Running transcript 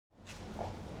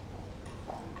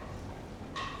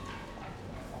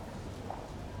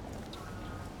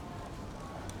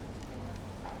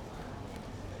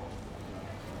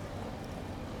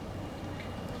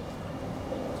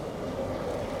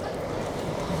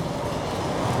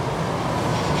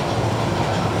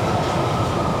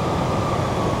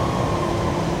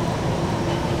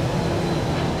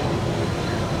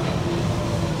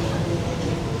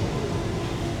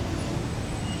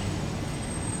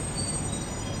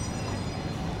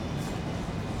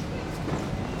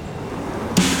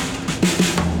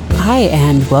Hi,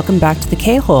 and welcome back to the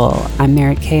K-Hole. I'm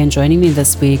Merritt K, and joining me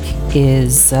this week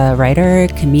is writer,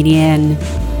 comedian,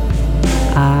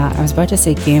 I was about to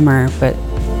say gamer, but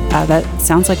that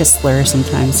sounds like a slur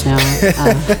sometimes now.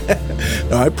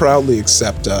 No, I proudly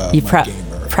accept my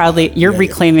gamer. Proudly, you're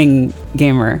reclaiming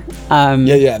gamer.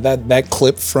 That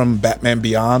clip from Batman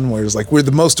Beyond where it's like, we're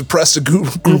the most oppressed group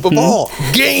of all,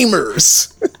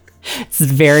 gamers. It's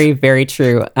very, very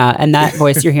true. And that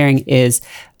voice you're hearing is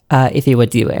Ify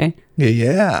Nwadiwe.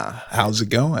 Yeah. How's it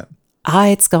going?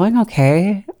 It's going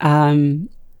okay.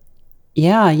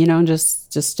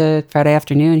 Just a Friday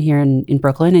afternoon here in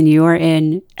Brooklyn, and you are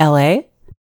in LA?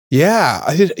 Yeah,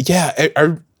 I did. Yeah,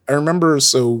 I remember.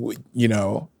 So, we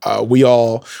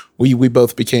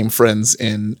both became friends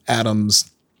in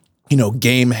Adam's,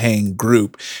 game hang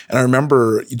group. And I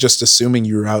remember just assuming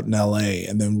you were out in LA.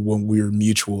 And then when we were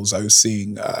mutuals, I was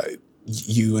seeing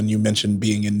you, and you mentioned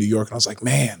being in New York, and I was like,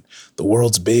 man, the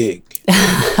world's big.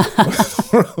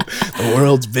 The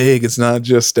world's big. It's not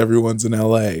just everyone's in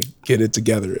LA. Get it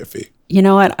together, Ify. You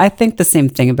know what? I think the same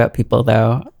thing about people,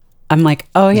 though. I'm like,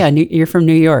 oh yeah, you're from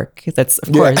New York. That's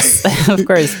of course, of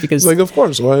course, because like, of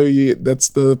course, why are you? That's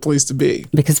the place to be.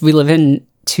 Because we live in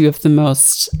two of the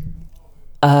most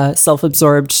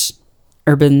self-absorbed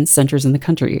urban centers in the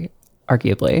country,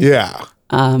 arguably. Yeah.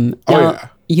 Yeah.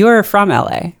 You're from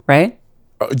LA, right?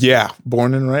 Yeah,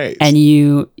 born and raised. And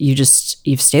you've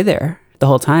stayed there the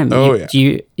whole time.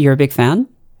 You're a big fan?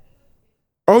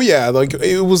 Oh yeah, like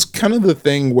it was kind of the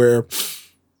thing where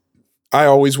I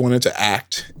always wanted to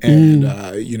act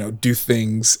and do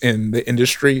things in the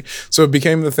industry. So it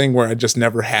became the thing where I just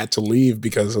never had to leave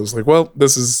because I was like, well,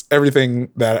 this is everything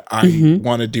that I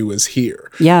want to do is here.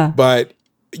 Yeah. But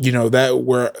that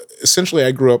where essentially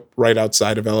I grew up right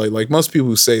outside of LA. Like most people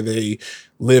who say they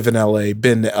live in LA,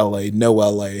 been to LA, know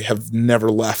LA, have never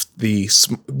left the,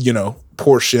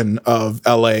 portion of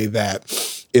LA that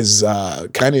is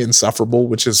kind of insufferable,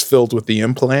 which is filled with the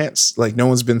implants. Like no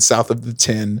one's been south of the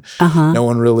 10. No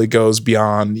one really goes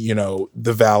beyond,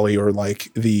 the valley or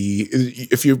like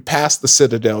if you pass the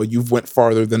Citadel, you've went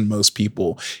farther than most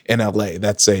people in LA.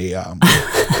 That's a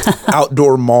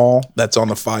outdoor mall that's on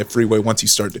the 5 freeway once you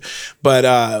start to, but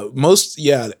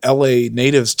LA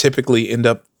natives typically end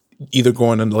up either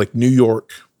going into like New York,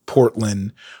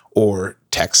 Portland, or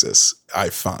Texas, I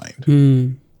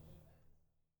find.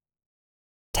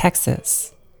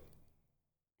 Texas.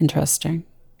 Interesting.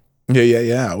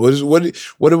 Yeah.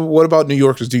 What about New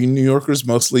Yorkers? Do New Yorkers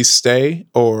mostly stay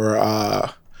or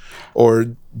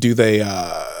do they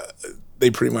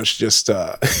pretty much just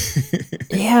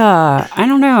Yeah, I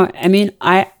don't know. I mean,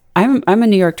 I'm a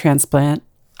New York transplant.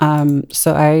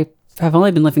 So I have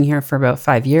only been living here for about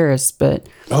 5 years, but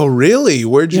oh really?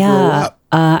 Where'd you grow up?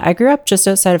 I grew up just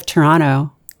outside of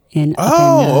Toronto in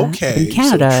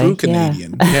Canada. So true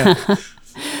Canadian.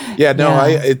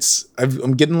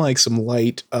 I'm getting like some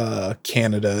light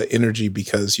Canada energy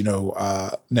because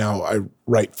now I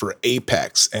write for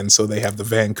Apex, and so they have the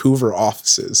Vancouver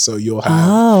offices. So you'll have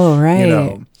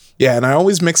and I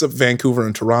always mix up Vancouver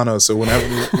and Toronto. So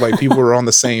whenever like people were on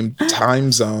the same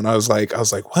time zone, I was like,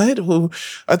 what? Well,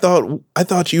 I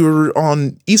thought you were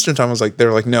on Eastern time. I was like,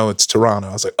 they're like, no, it's Toronto.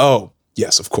 I was like, oh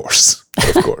yes, of course.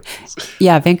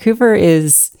 Yeah, Vancouver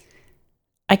is,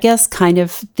 I guess, kind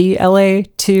of the LA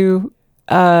to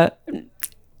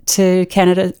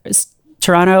Canada,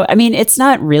 Toronto. I mean, it's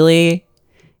not really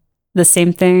the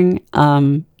same thing,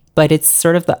 but it's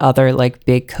sort of the other like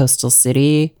big coastal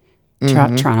city.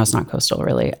 Toronto's not coastal,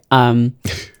 really.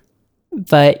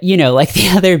 But like the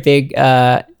other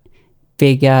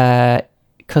big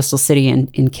coastal city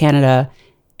in Canada.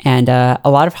 And a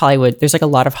lot of Hollywood, there's like a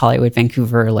lot of Hollywood,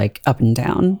 Vancouver, like up and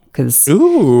down because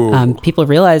people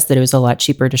realized that it was a lot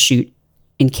cheaper to shoot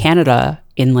in Canada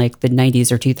in like the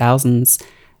 90s or 2000s.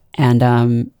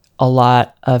 And a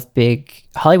lot of big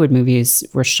Hollywood movies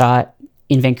were shot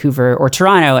in Vancouver or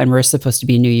Toronto and were supposed to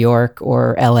be New York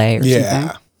or LA or something.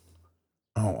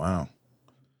 Oh, wow.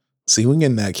 See, we're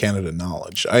getting that Canada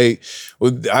knowledge. I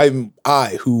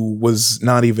who was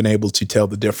not even able to tell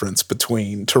the difference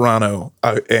between Toronto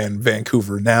and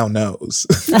Vancouver now knows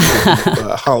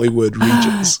Hollywood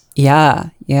regions. Yeah.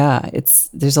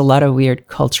 There's a lot of weird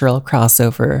cultural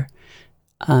crossover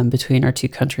between our two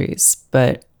countries.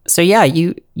 But so yeah,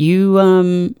 you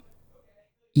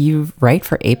write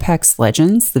for Apex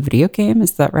Legends, the video game,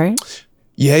 is that right?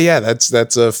 Yeah,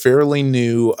 that's a fairly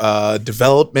new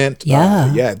development.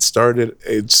 It started.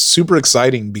 It's super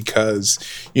exciting because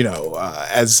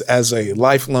as a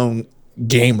lifelong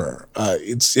gamer,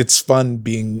 it's fun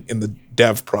being in the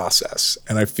dev process,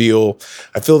 and I feel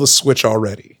the switch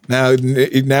already. Now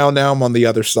I'm on the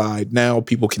other side. Now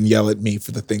people can yell at me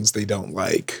for the things they don't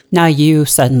like. Now you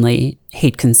suddenly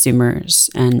hate consumers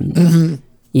and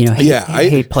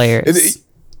hate players.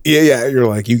 Yeah. You're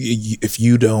like if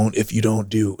you don't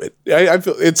do it. I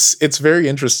feel it's very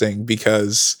interesting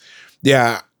because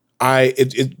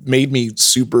it made me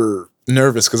super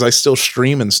nervous because I still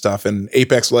stream and stuff, and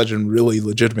Apex Legend really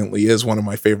legitimately is one of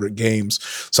my favorite games.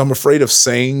 So I'm afraid of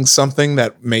saying something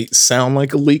that may sound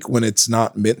like a leak when it's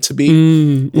not meant to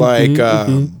be. Like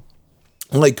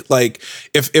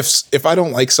if I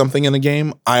don't like something in a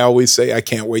game, I always say I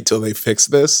can't wait till they fix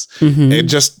this. It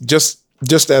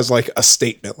just as like a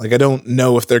statement. Like I don't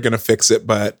know if they're going to fix it,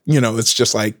 but it's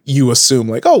just like you assume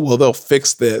like, oh, well, they'll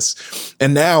fix this.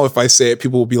 And now if I say it,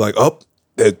 people will be like, oh,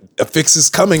 a fix is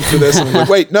coming for this. And I'm like,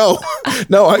 wait, no,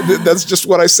 that's just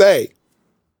what I say.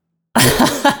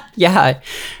 Yeah.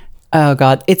 Oh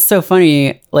God. It's so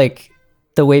funny. Like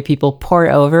the way people pour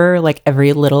over like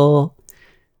every little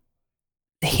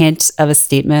hint of a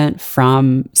statement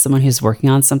from someone who's working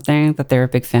on something that they're a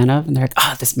big fan of. And they're like,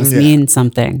 oh, this must mean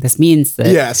something. This means that.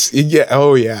 Yes. Yeah.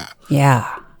 Oh yeah.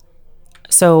 Yeah.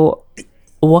 So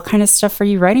what kind of stuff are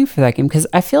you writing for that game? Because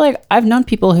I feel like I've known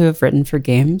people who have written for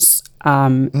games.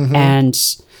 And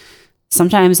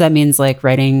sometimes that means like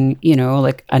writing,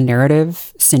 like a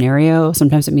narrative scenario.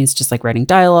 Sometimes it means just like writing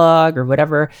dialogue or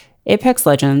whatever. Apex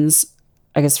Legends,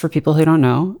 I guess for people who don't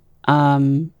know,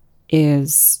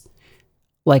 is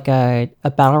like a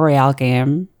battle royale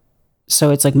game. So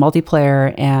it's like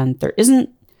multiplayer, and there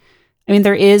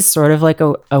is sort of like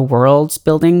a world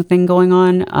building thing going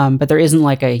on, but there isn't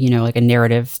like a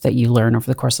narrative that you learn over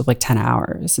the course of like 10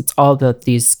 hours. It's all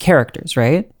these characters,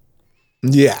 right?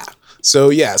 Yeah.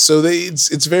 So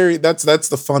it's very that's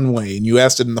the fun way, and you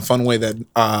asked it in the fun way that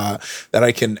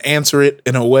I can answer it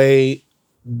in a way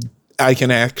I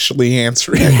can actually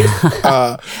answer it.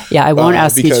 I won't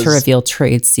ask you to reveal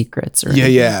trade secrets or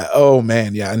anything. Yeah. Oh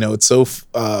man, yeah, I know it's so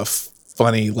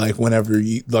funny. Like whenever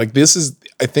you like, this is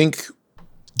I think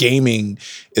gaming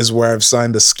is where I've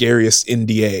signed the scariest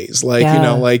NDAs. Like,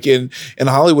 like in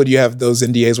Hollywood, you have those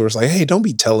NDAs where it's like, hey, don't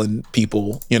be telling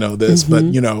people, this, but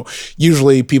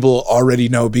usually people already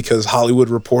know because Hollywood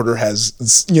Reporter has,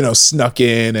 snuck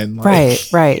in and like,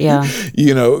 right. Yeah.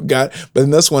 But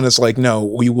in this one, it's like, no,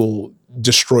 we will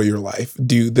destroy your life.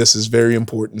 Dude, this is very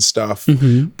important stuff.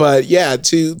 But yeah,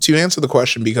 to answer the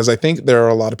question, because I think there are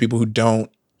a lot of people who don't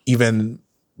even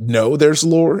know there's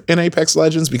lore in Apex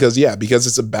Legends because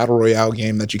it's a battle royale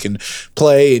game that you can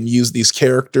play and use these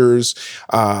characters.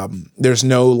 There's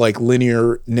no like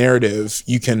linear narrative.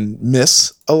 You can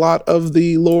miss a lot of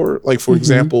the lore. Like for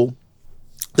example,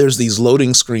 there's these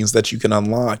loading screens that you can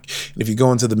unlock. And if you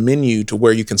go into the menu to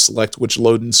where you can select which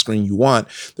loading screen you want,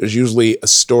 there's usually a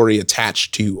story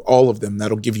attached to all of them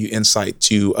that'll give you insight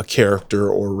to a character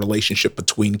or relationship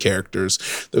between characters.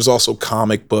 There's also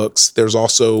comic books. There's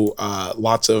also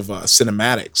lots of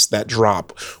cinematics that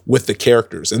drop with the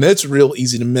characters. And it's real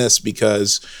easy to miss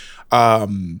because a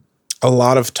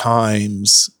lot of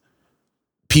times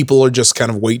people are just kind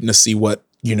of waiting to see what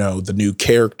the new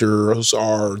characters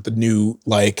are, the new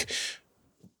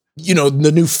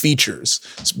the new features.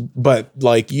 But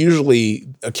like usually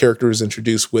a character is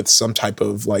introduced with some type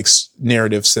of like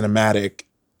narrative cinematic.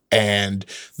 And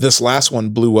this last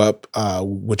one blew up,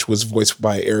 which was voiced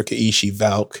by Erika Ishii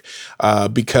Valk,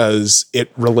 because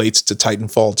it relates to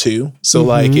Titanfall 2. So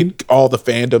like all the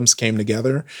fandoms came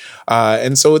together.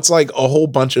 And so it's like a whole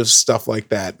bunch of stuff like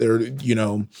that. There,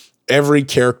 every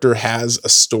character has a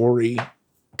story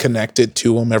connected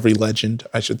to them, every legend,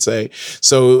 I should say.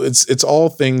 So it's all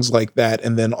things like that.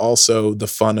 And then also the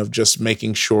fun of just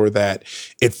making sure that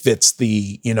it fits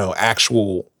the,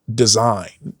 actual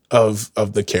design of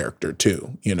the character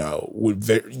too,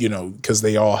 because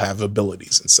they all have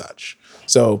abilities and such.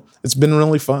 So it's been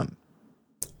really fun.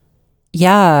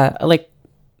 Yeah. Like,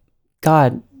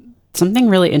 God, something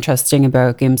really interesting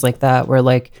about games like that, where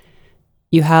like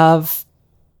you have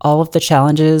all of the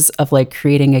challenges of like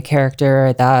creating a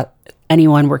character that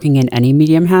anyone working in any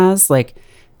medium has. Like,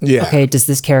 okay, does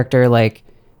this character like,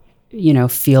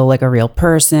 feel like a real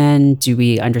person? Do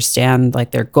we understand like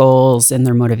their goals and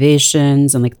their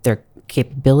motivations and like their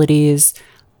capabilities?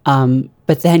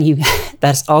 But then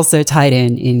that's also tied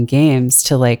in games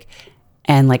to like,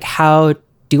 and like how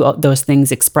do those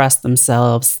things express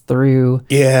themselves through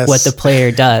what the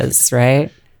player does,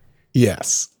 right?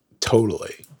 Yes,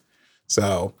 totally.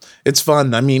 So it's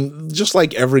fun. I mean, just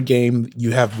like every game,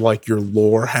 you have like your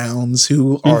lore hounds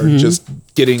who are just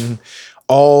getting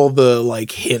all the like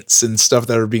hints and stuff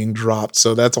that are being dropped.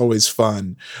 So that's always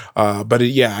fun. But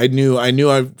I knew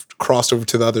I crossed over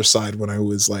to the other side when I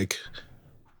was like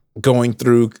going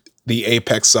through the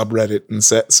Apex subreddit and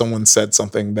someone said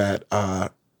something that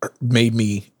made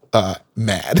me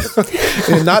mad.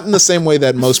 And not in the same way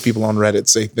that most people on Reddit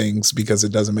say things because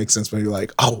it doesn't make sense, but you're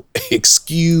like, oh,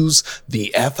 excuse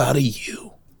the F out of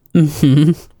you.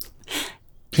 Mm-hmm.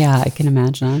 Yeah, I can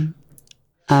imagine.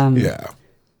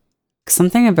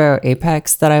 Something about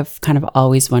Apex that I've kind of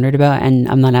always wondered about, and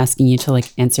I'm not asking you to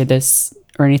like answer this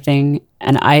or anything,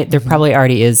 and there probably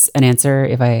already is an answer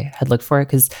if I had looked for it,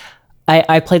 because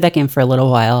I played that game for a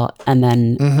little while, and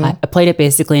then I played it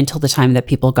basically until the time that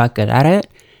people got good at it,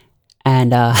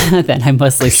 and then I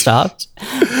mostly stopped.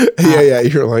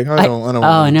 You're like, I don't want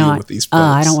to deal with these folks.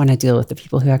 I don't want to deal with the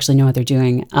people who actually know what they're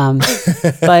doing.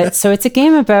 But so it's a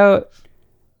game about,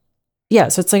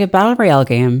 so it's like a battle royale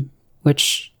game,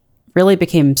 which really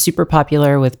became super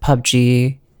popular with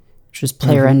PUBG, which was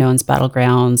PlayerUnknown's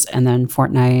Battlegrounds, and then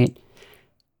Fortnite.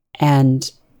 And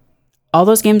all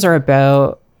those games are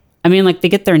about, I mean, like they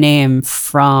get their name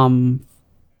from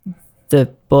the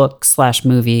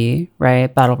book/movie,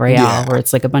 right? Battle Royale, where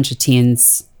it's like a bunch of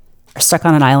teens are stuck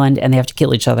on an island and they have to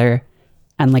kill each other,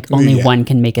 and like only one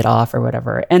can make it off or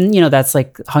whatever. And, that's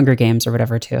like Hunger Games or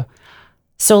whatever too.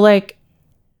 So like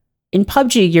in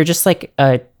PUBG, you're just like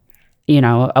a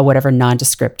whatever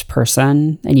nondescript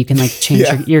person, and you can like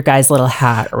change your guy's little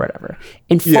hat or whatever.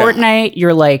 In Fortnite,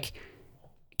 you're like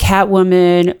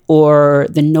Catwoman or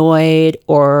the Noid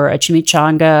or a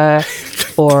chimichanga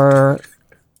or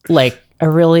like a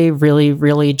really, really,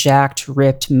 really jacked,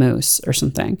 ripped moose or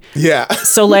something. Yeah.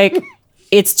 So like,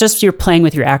 it's just you're playing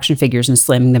with your action figures and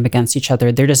slamming them against each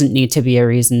other. There doesn't need to be a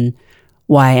reason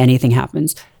why anything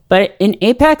happens. But in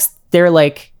Apex, they're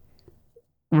like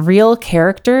real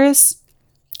characters.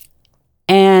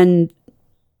 And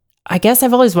I guess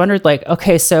I've always wondered, like,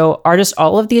 okay, so are just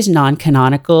all of these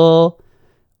non-canonical,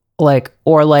 like,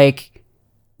 or like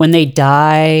when they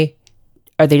die,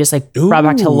 are they just like brought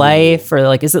back to life, or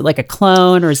like, is it like a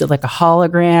clone, or is it like a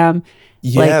hologram?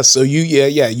 Yeah. Like, so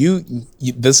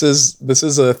this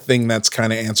is a thing that's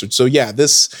kind of answered. So yeah,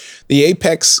 the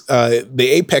Apex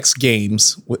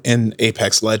games in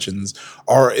Apex Legends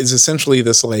is essentially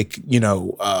this like,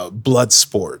 blood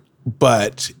sport,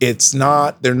 but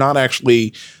they're not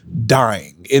actually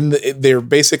dying they're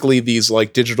basically these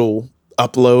like digital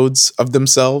uploads of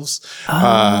themselves.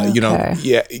 And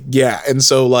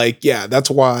so like,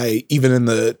 that's why even in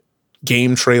the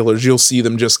game trailers you'll see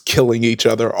them just killing each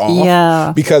other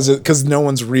off because no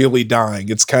one's really dying.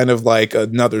 It's kind of like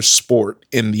another sport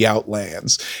in the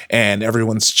Outlands, and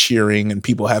everyone's cheering and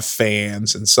people have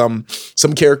fans, and some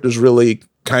characters really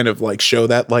kind of like show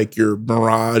that, like your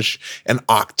Mirage and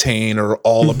Octane are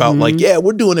all about like,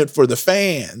 we're doing it for the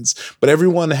fans, but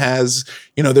everyone has,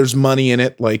 there's money in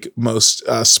it, like most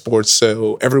sports.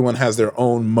 So everyone has their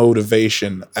own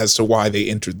motivation as to why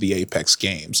they entered the Apex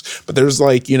games. But there's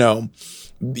like,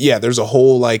 there's a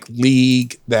whole like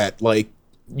league that like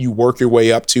you work your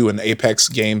way up to, and Apex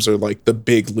games are like the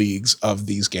big leagues of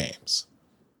these games.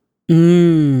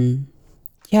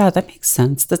 Yeah, that makes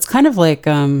sense. That's kind of like,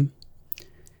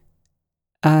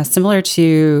 similar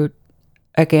to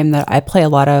a game that I play a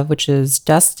lot of, which is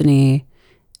Destiny.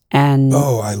 And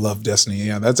I love Destiny.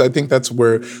 Yeah, I think that's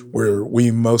where we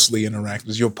mostly interact.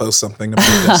 Is you'll post something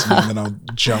about Destiny, and then I'll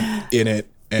jump in it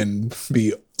and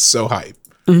be so hyped.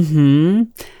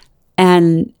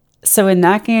 And so in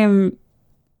that game,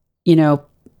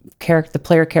 the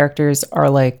player characters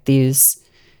are like these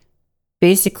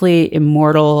basically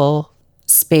immortal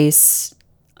space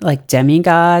like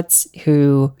demigods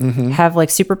who have like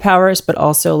superpowers, but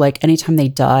also like anytime they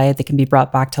die, they can be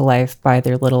brought back to life by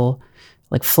their little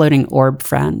like floating orb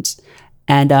friend.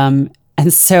 And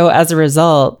so as a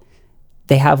result,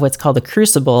 they have what's called a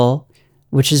crucible,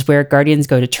 which is where Guardians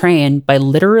go to train by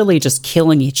literally just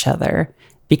killing each other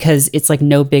because it's like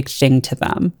no big thing to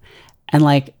them. And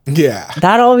like,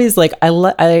 that always like,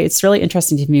 it's really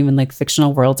interesting to me when like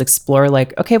fictional worlds explore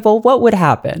like, okay, well, what would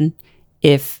happen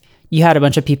if you had a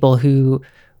bunch of people who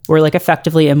were like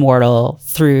effectively immortal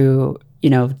through,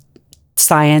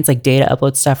 science, like data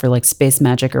upload stuff or like space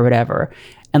magic or whatever.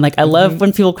 And like, I love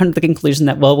when people come to the conclusion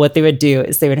that, well, what they would do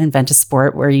is they would invent a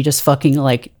sport where you just fucking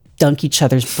like dunk each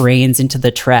other's brains into the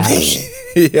trash.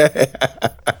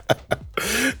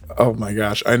 Oh my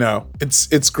gosh, I know.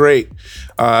 It's great.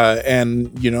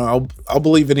 And I'll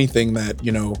believe anything that,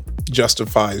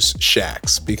 justifies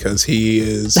Shaxx, because he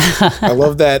is I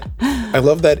love that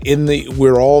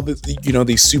we're all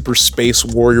these super space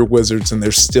warrior wizards, and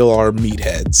there still are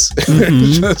meatheads.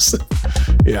 Just,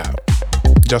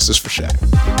 Justice for Shaq.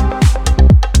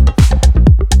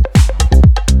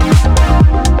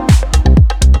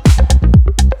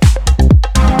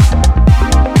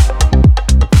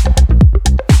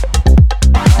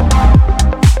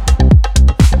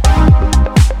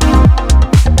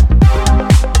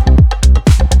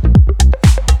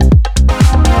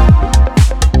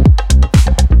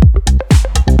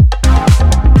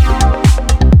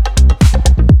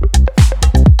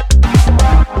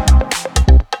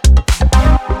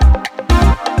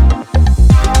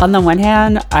 On the one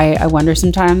hand, I wonder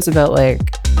sometimes about like,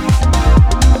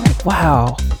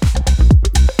 wow,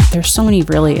 there's so many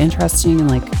really interesting and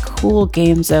like cool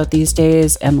games out these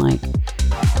days. And like,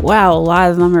 wow, a lot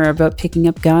of them are about picking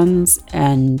up guns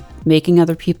and making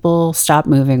other people stop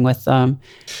moving with them.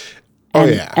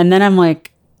 And then I'm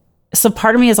like, so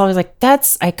part of me is always like,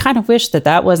 I kind of wish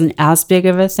that wasn't as big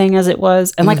of a thing as it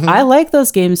was. And like, I like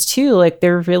those games too. Like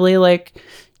they're really like,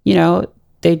 you know,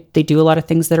 they do a lot of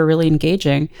things that are really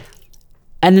engaging.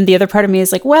 And then the other part of me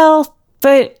is like, well,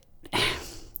 but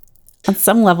on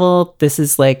some level, this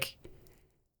is like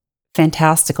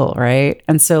fantastical, right?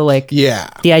 And so like,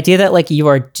 the idea that like you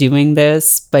are doing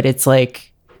this, but it's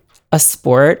like a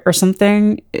sport or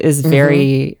something is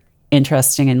very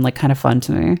interesting and like kind of fun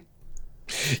to me.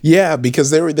 Yeah, because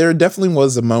there definitely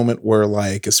was a moment where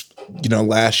like, you know,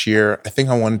 last year, I think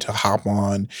I wanted to hop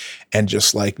on and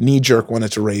just like knee jerk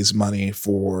wanted to raise money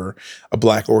for a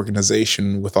Black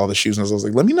organization with all the shoes. And I was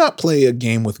like, let me not play a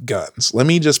game with guns. Let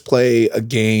me just play a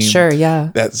game. Sure.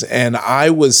 Yeah. And I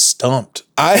was stumped.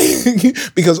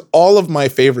 Because all of my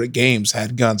favorite games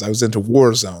had guns. I was into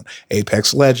Warzone,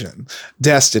 Apex Legends,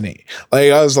 Destiny.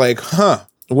 Like I was like,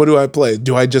 what do I play?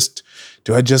 Do I just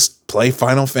play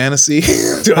Final Fantasy?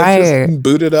 Do I just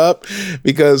boot it up?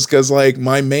 Because like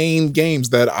my main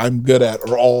games that I'm good at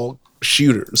are all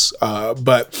shooters.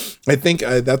 But I think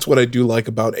that's what I do like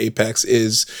about Apex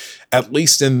is, at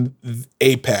least in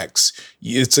Apex,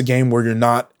 it's a game where you're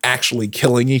not actually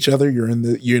killing each other. You're in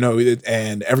the, you know,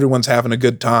 and everyone's having a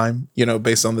good time, you know,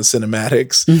 based on the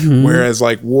cinematics. Whereas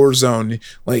like Warzone,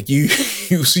 like you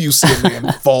see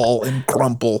and fall and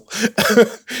crumple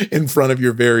in front of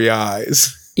your very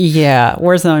eyes. Yeah.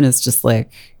 Warzone is just like,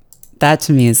 that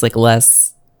to me is like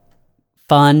less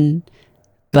fun,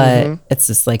 but it's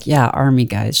just like, yeah, army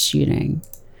guys shooting.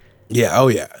 Yeah. Oh,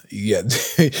 yeah. Yeah.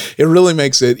 It really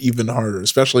makes it even harder,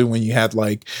 especially when you had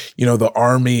like, you know, the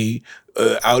army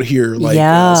out here like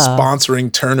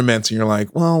sponsoring tournaments, and you're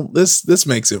like, well, this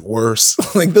makes it worse.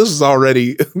 Like this is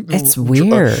already it's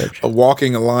weird, a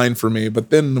walking a line for me. But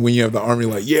then when you have the army,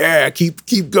 like, yeah,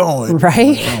 keep going,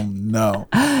 right? Like, oh no.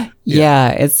 Yeah,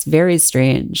 it's very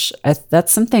strange.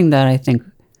 That's something that I think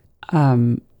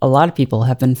a lot of people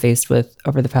have been faced with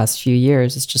over the past few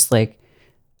years. It's just like,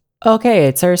 okay,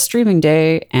 it's our streaming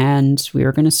day and we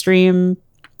were going to stream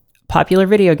popular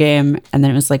video game. And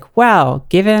then it was like, wow,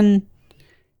 given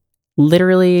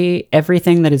literally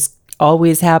everything that is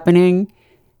always happening,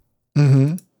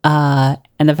 and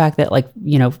the fact that like,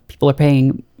 you know,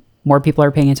 more people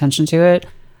are paying attention to it.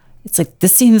 It's like,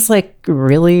 this seems like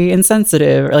really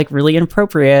insensitive or like really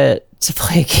inappropriate to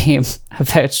play a game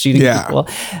about shooting people.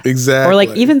 Exactly. Or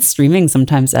like even streaming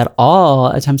sometimes at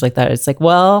all at times like that. It's like,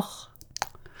 well,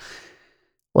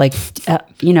 like,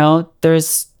 you know,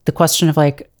 there's the question of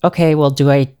like, okay, well, do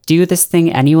I do this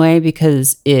thing anyway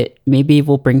because it maybe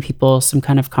will bring people some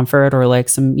kind of comfort or like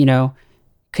some, you know,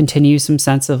 continue some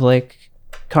sense of like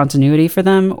continuity for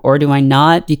them? Or do I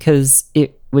not because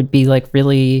it would be like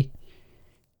really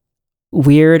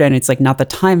weird and it's like not the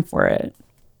time for it?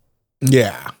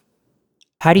 Yeah.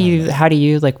 How do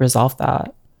you like resolve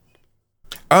that?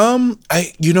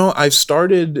 I've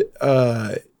started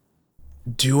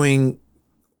doing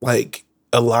like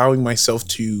allowing myself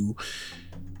to,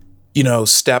 you know,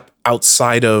 step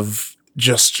outside of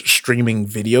just streaming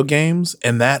video games.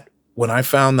 And that when I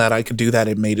found that I could do that,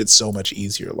 it made it so much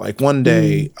easier. Like one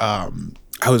day,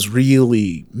 I was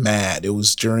really mad. It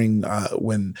was during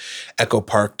when Echo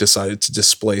Park decided to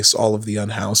displace all of the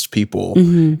unhoused people.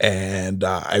 And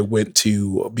I went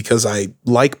to, because I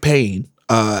like pain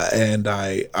and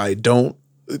I don't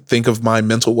think of my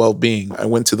mental well-being, I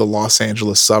went to the Los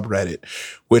Angeles subreddit,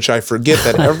 which I forget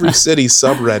that every city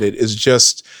subreddit is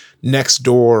just next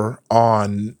door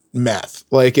on meth.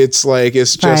 Like it's like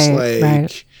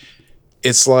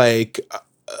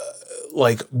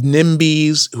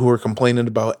NIMBYs who are complaining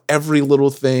about every little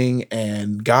thing,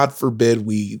 and God forbid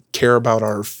we care about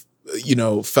our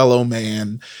fellow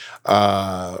man,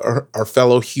 our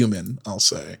fellow human, I'll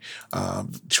say,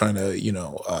 trying to,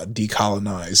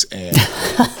 decolonize and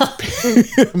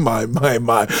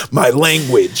my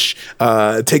language,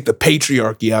 take the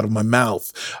patriarchy out of my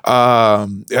mouth. I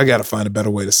got to find a better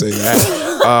way to say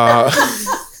that.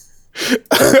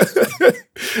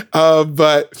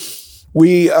 But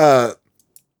we, I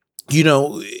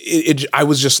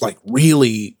was just like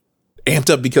really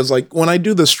amped up because like when I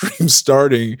do the stream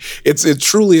starting, it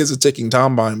truly is a ticking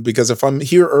time bomb, because if I'm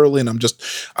here early and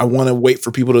I want to wait for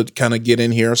people to kind of get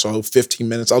in here. So 15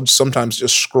 minutes, I'll sometimes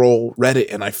just scroll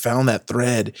Reddit, and I found that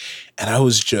thread and I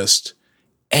was just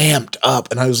amped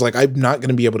up, and I was like, I'm not going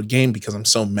to be able to game because I'm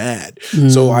so mad.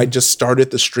 So I just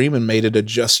started the stream and made it a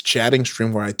just chatting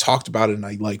stream where I talked about it, and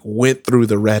I like went through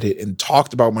the Reddit and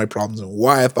talked about my problems and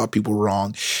why I thought people were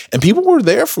wrong, and people were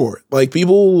there for it. Like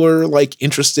people were like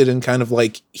interested in kind of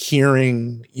like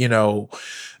hearing,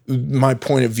 my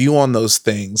point of view on those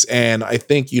things. And I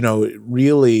think,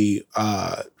 really,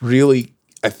 I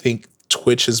think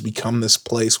Twitch has become this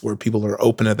place where people are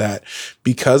open to that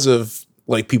because of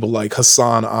like people like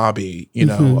Hassan Abi, the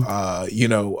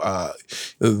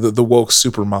woke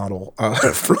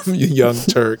supermodel from Young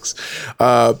Turks.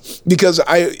 Because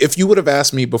if you would have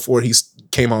asked me before he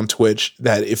came on Twitch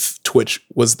that if Twitch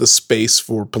was the space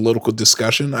for political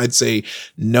discussion, I'd say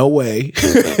no way.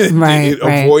 Right.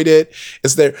 Avoid it.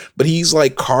 It's there, but he's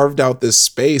like carved out this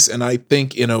space, and I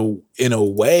think in a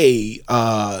way,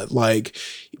 like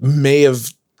may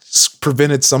have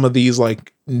prevented some of these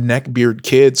like neckbeard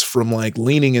kids from like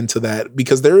leaning into that,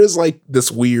 because there is like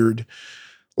this weird,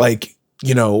 like,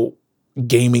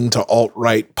 gaming to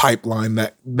alt-right pipeline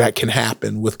that can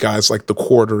happen with guys like the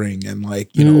Quartering and like,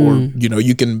 or,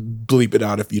 you can bleep it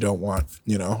out if you don't want,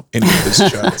 any of this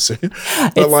chats.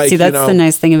 But like, see, that's the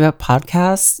nice thing about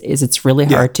podcasts is it's really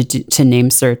hard to name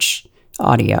search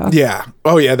audio. Yeah.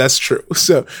 Oh yeah, that's true.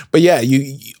 So, but yeah,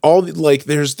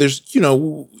 there's,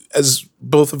 as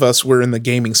both of us were in the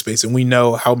gaming space, and we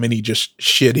know how many just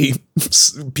shitty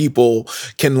people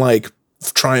can like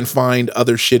try and find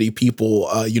other shitty people.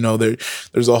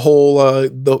 There's a whole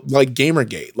like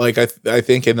Gamergate. Like I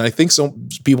think some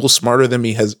people smarter than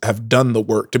me have done the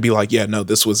work to be like, yeah, no,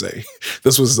 this was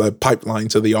a pipeline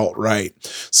to the alt-right.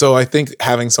 So I think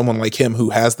having someone like him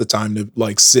who has the time to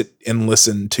like sit and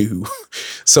listen to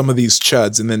some of these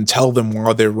chuds and then tell them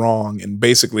why they're wrong and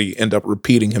basically end up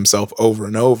repeating himself over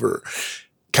and over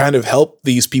kind of help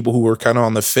these people who are kind of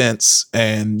on the fence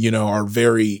and, are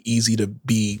very easy to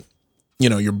be,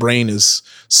 your brain is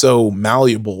so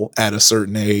malleable at a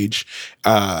certain age.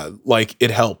 Like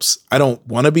it helps. I don't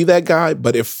want to be that guy,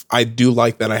 but if I do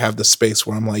like that, I have the space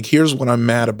where I'm like, here's what I'm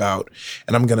mad about,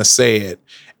 and I'm going to say it.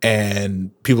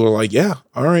 And people are like, yeah,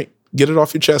 all right, get it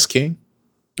off your chest, King.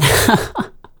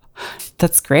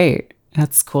 That's great.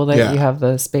 That's cool that you have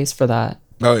the space for that.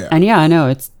 Oh yeah. And yeah, I know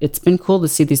it's been cool to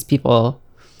see these people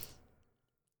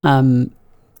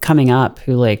coming up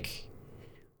who like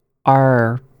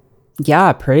are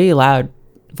pretty loud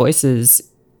voices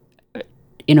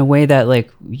in a way that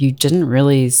like you didn't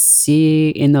really see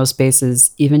in those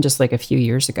spaces even just like a few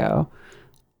years ago.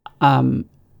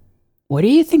 What do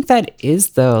you think that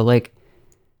is though? Like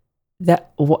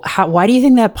that why do you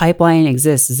think that pipeline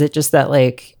exists? Is it just that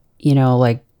like,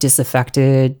 like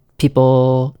disaffected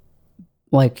people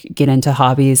like get into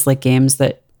hobbies like games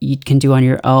that you can do on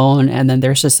your own and then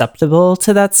they're susceptible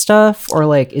to that stuff? Or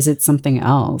like, is it something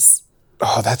else?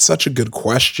 Oh, that's such a good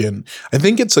question. I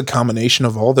think it's a combination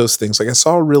of all those things. Like I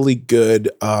saw a really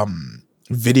good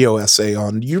video essay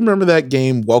on, do you remember that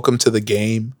game, Welcome to the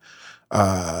Game?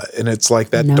 And it's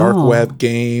like that dark web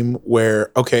game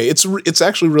where, okay, it's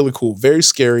actually really cool. Very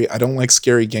scary. I don't like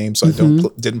scary games, so I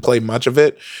didn't play much of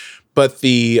it. But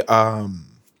the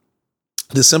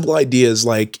simple idea is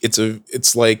like,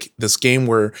 it's like this game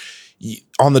where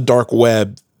on the dark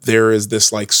web, there is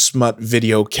this like smut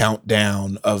video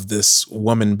countdown of this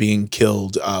woman being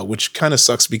killed, which kind of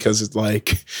sucks because it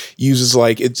like uses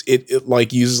like it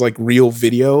like uses like real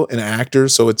video and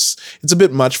actors, so it's a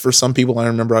bit much for some people. I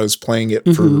remember I was playing it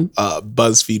for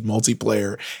BuzzFeed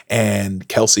multiplayer, and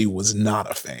Kelsey was not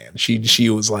a fan.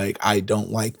 She was like, I don't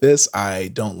like this. I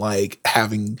don't like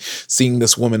seeing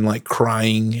this woman like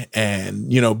crying and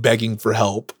begging for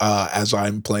help as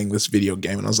I'm playing this video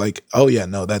game. And I was like, oh yeah,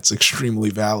 no, that's extremely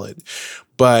valid.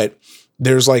 But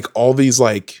there's like all these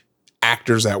like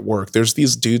actors at work. There's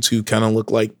these dudes who kind of look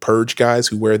like purge guys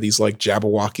who wear these like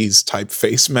Jabberwockies type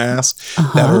face masks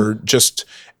that are just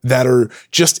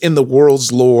in the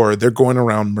world's lore. They're going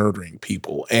around murdering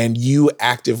people, and you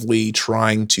actively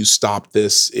trying to stop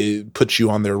this, it puts you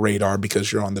on their radar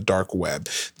because you're on the dark web.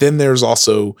 Then there's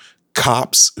also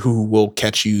cops who will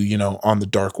catch you, you know, on the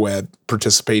dark web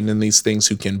participating in these things,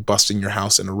 who can bust in your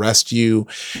house and arrest you.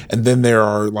 And then there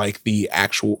are like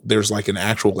there's like an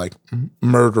actual like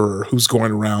murderer who's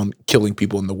going around killing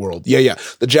people in the world. Yeah.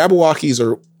 The Jabberwockies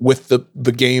are with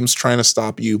the games trying to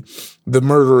stop you. The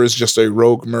murderer is just a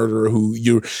rogue murderer who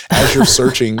as you're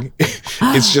searching,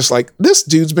 it's just like, this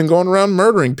dude's been going around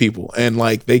murdering people. And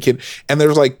like and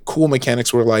there's like cool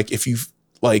mechanics where like, if you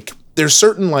like, there's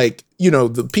certain like, you know,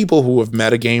 the people who have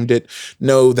metagamed it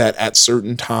know that at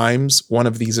certain times one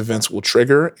of these events will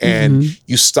trigger, and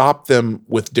you stop them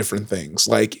with different things.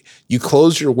 Like you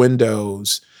close your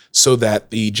windows so that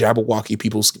the Jabberwocky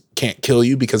people can't kill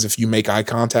you, because if you make eye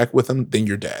contact with them, then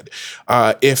you're dead.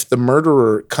 If the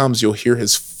murderer comes, you'll hear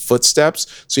his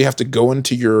footsteps. So you have to go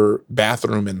into your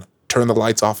bathroom and turn the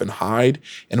lights off and hide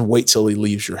and wait till he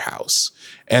leaves your house.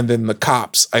 And then the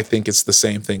cops, I think it's the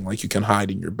same thing. Like you can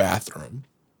hide in your bathroom.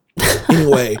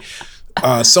 Anyway,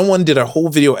 someone did a whole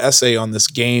video essay on this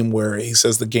game where he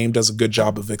says the game does a good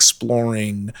job of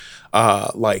exploring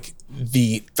like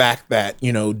the fact that,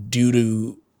 you know, due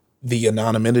to the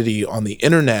anonymity on the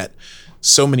internet,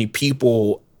 so many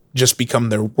people just become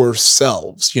their worst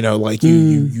selves, you know, like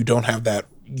you don't have that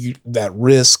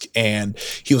risk. And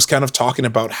he was kind of talking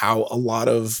about how a lot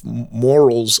of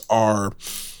morals are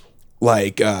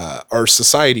like are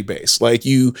society based. Like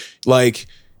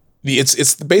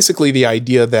it's basically the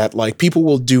idea that like people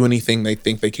will do anything they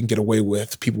think they can get away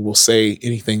with. People will say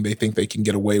anything they think they can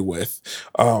get away with.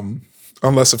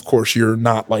 Unless of course you're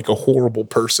not like a horrible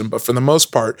person, but for the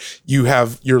most part,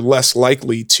 you're less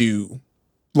likely to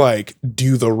like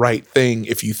do the right thing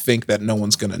if you think that no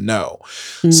one's going to know.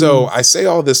 So I say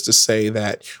all this to say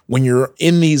that when you're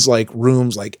in these like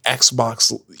rooms, like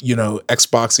Xbox,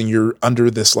 and you're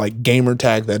under this like gamer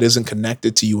tag that isn't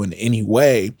connected to you in any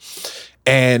way,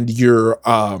 and you're,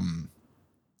 and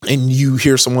you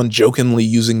hear someone jokingly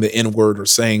using the N-word or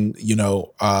saying, the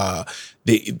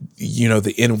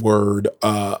N-word,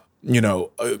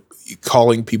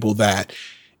 calling people that,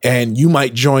 and you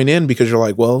might join in because you're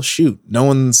like, well, shoot, no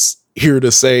one's here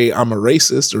to say I'm a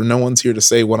racist, or no one's here to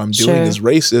say what I'm doing is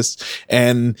racist.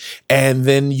 And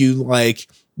then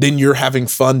then you're having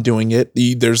fun doing it.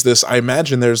 I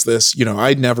imagine there's this,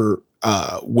 I never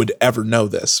would ever know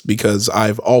this because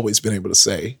I've always been able to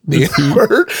say the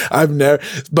N-word. I've never,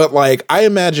 but like, I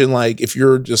imagine like if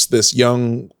you're just this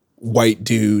young white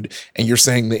dude and you're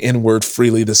saying the N-word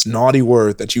freely, this naughty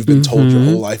word that you've been told your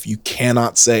whole life you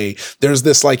cannot say, there's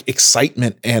this like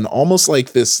excitement and almost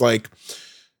like this like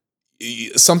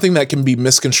something that can be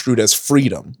misconstrued as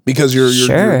freedom because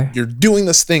you're doing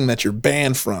this thing that you're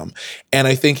banned from. And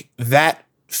I think that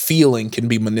feeling can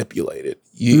be manipulated.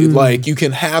 You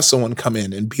can have someone come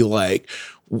in and be like,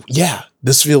 yeah,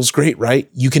 this feels great, right?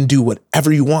 You can do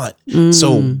whatever you want.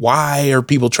 So why are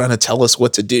people trying to tell us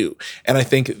what to do? And I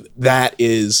think that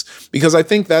is because I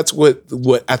think that's what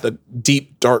at the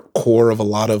deep, dark core of a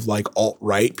lot of like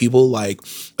alt-right people, like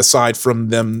aside from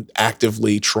them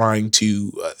actively trying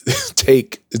to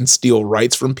take and steal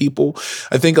rights from people,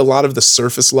 I think a lot of the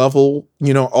surface level,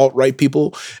 alt-right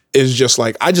people is just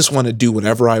like, I just want to do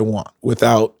whatever I want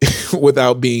without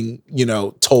being,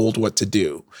 told what to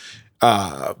do.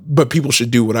 But people should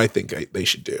do what I think they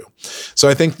should do. So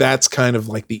I think that's kind of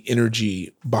like the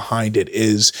energy behind it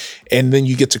is, and then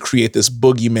you get to create this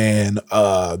boogeyman,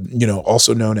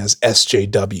 also known as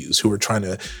SJWs, who are trying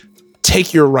to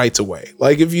take your rights away.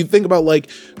 Like if you think about like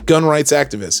gun rights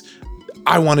activists,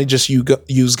 I want to just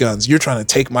use guns. You're trying to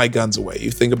take my guns away.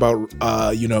 You think about,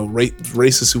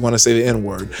 racists who want to say the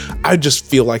N-word. I just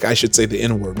feel like I should say the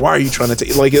N-word. Why are you trying to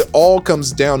take? Like it all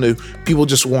comes down to people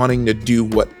just wanting to do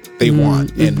what they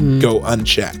want and go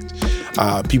unchecked.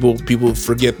 People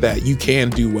forget that you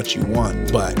can do what you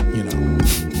want, but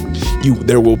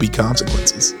there will be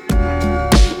consequences.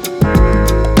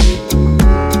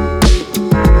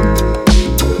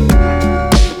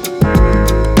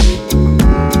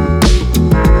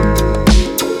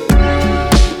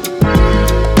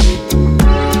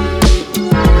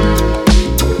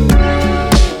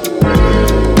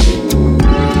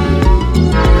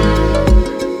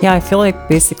 Yeah, I feel like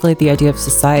basically the idea of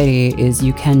society is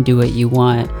you can do what you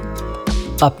want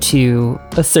up to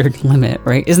a certain limit,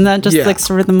 right? Isn't that just like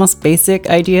sort of the most basic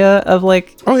idea of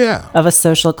like, of a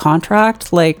social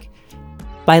contract? Like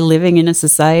by living in a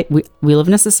society, we live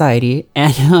in a society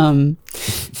and,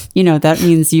 that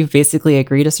means you've basically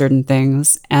agreed to certain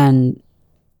things and,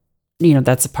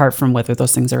 that's apart from whether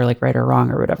those things are like right or wrong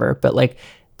or whatever. But like,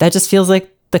 that just feels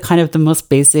like the kind of the most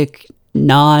basic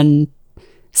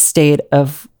non-state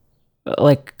of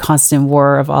like constant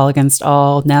war of all against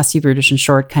all, nasty British and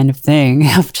short kind of thing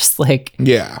of just like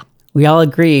we all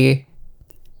agree,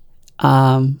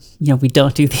 we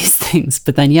don't do these things.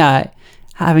 But then,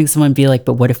 having someone be like,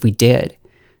 but what if we did?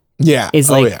 Yeah.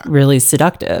 Is really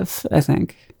seductive, I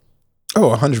think.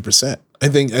 Oh, 100%. I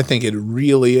think it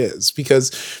really is because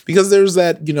there's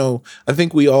that, I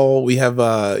think we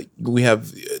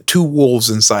have two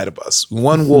wolves inside of us.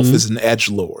 One wolf is an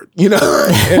edgelord,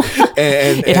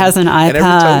 and it has an eye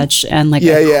patch and like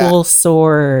a cool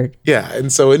sword. Yeah.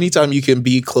 And so anytime you can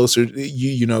be closer,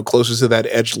 closer to that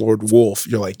edgelord wolf,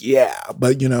 you're like, yeah,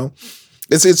 but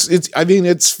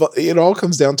it all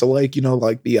comes down to like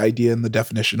the idea and the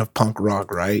definition of punk rock,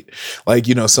 right? Like,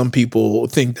 some people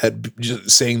think that just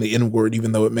saying the N-word,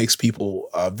 even though it makes people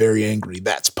very angry,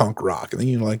 that's punk rock. And then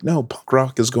you're like, no, punk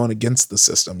rock is going against the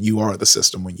system. You are the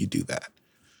system when you do that.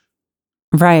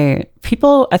 Right.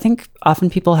 I think often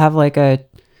people have like a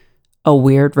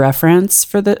weird reference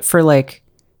for like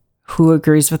who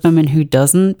agrees with them and who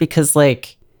doesn't, because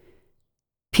like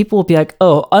people will be like,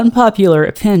 oh, unpopular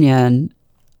opinion,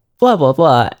 blah, blah,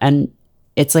 blah. And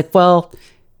it's like, well,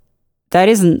 that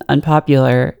isn't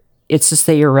unpopular. It's just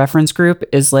that your reference group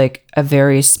is like a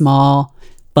very small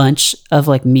bunch of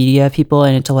like media people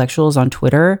and intellectuals on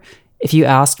Twitter. If you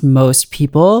asked most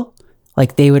people,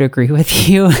 like they would agree with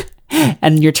you.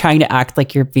 And you're trying to act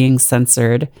like you're being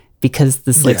censored because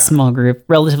this like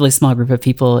relatively small group of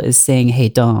people is saying, hey,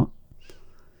 don't.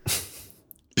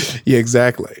 Yeah,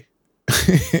 exactly.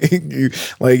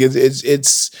 Like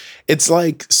it's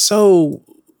like so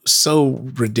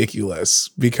ridiculous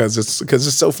because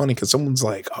it's so funny because someone's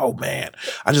like, oh man,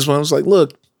 I was like,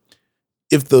 look,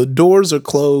 if the doors are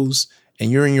closed and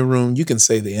you're in your room, you can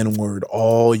say the N-word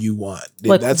all you want.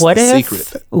 Like, that's the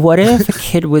secret. What if a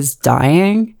kid was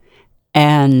dying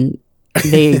and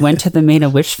they went to the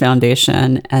Make-A-Wish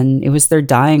Foundation and it was their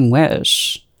dying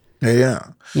wish?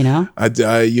 Yeah. Yeah.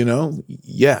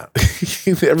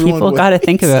 People got to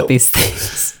think about these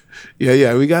things.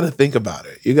 Yeah. We got to think about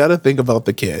it. You got to think about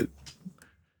the kid.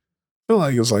 I feel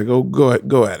like it's like, oh, go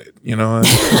at it.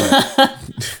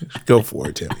 Go for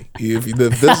it, Timmy. If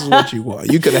this is what you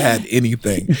want, you could have had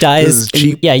anything. This is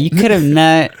cheap. Yeah, you could have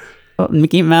met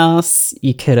Mickey Mouse.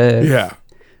 You could have,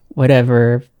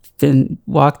 whatever,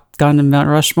 gone to Mount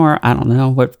Rushmore. I don't know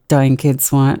what dying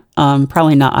kids want.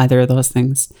 Probably not either of those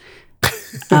things.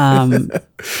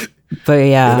 But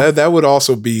yeah, that would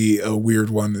also be a weird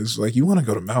one. Is like, you want to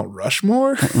go to Mount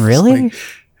Rushmore? Really? Like,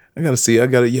 I gotta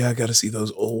see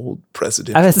those old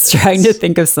presidents. I was trying to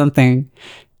think of something.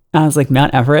 I was like,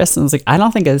 Mount Everest. And I was like, I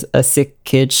don't think a sick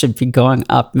kid should be going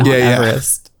up Mount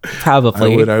Everest.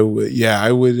 Probably.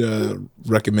 I would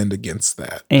recommend against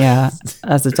that. Yeah,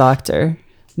 as a doctor,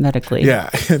 medically. Yeah,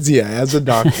 as a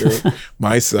doctor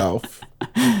myself.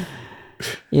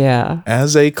 Yeah.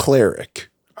 As a cleric,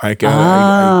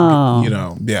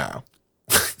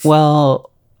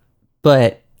 Well,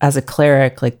 but as a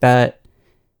cleric, like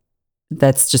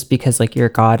that's just because like your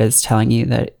God is telling you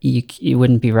that you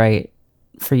wouldn't be right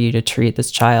for you to treat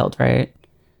this child, right?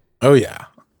 Oh yeah.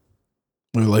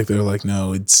 They're like,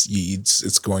 no, it's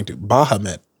going to.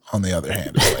 Bahamut, on the other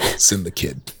hand, is like, send the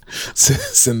kid.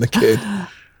 Send the kid.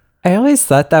 I always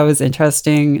thought that was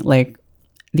interesting, like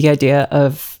the idea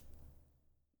of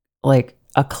like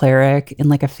a cleric in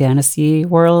like a fantasy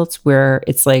world where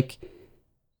it's like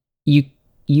you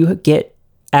get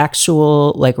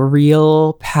actual like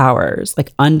real powers,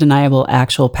 like undeniable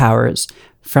actual powers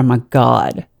from a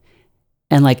god.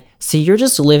 And like, so you're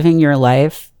just living your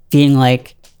life being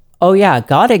like, oh yeah,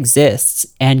 God exists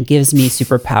and gives me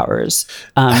superpowers.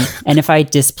 And if I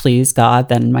displease God,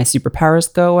 then my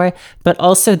superpowers go away. But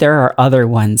also there are other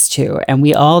ones too. And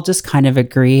we all just kind of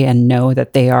agree and know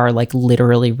that they are like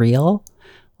literally real.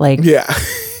 Like, yeah.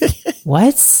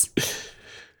 What?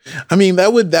 I mean,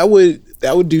 that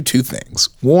would do two things.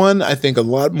 One, I think a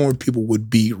lot more people would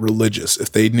be religious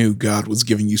if they knew God was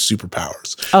giving you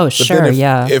superpowers. Oh, sure,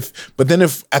 yeah. But then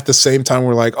if at the same time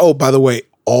we're like, oh, by the way,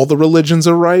 all the religions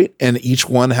are right and each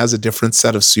one has a different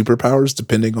set of superpowers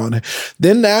depending on it,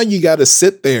 then now you got to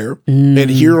sit there and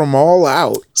hear them all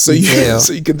out so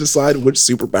you can decide which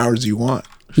superpowers you want.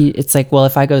 It's like, well,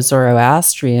 if I go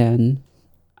Zoroastrian,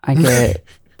 I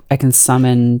can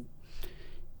summon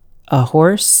a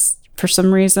horse for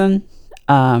some reason,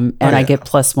 and I get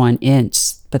 +1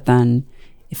 inch. But then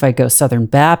if I go Southern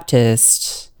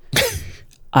Baptist,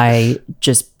 I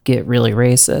just get really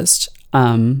racist.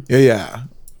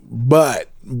 But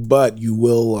you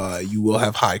will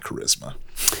have high charisma.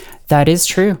 That is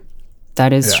true.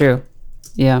 True.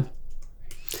 Yeah.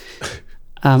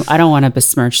 I don't want to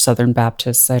besmirch Southern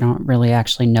Baptists. I don't really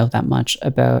actually know that much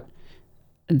about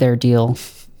their deal.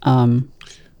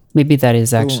 Maybe that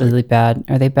is actually bad.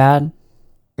 Are they bad?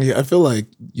 Yeah, I feel like,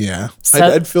 yeah. So,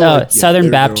 I'd feel like, yeah, Southern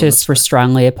they're on Baptists were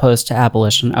strongly opposed to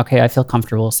abolition. Okay, I feel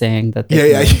comfortable saying that yeah,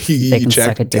 yeah, they you can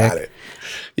suck a checked, got dick. it.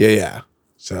 Yeah, yeah.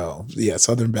 So, yeah,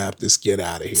 Southern Baptists, get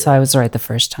out of So here. I was right the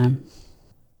first time.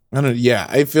 I don't. Yeah,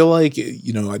 I feel like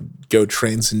I'd go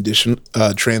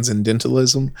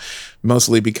transcendentalism,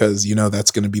 mostly because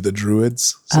that's going to be the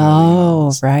Druids. So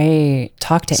Oh, right.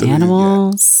 Talk to yeah.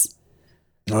 animals,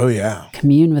 Oh yeah.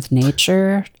 commune with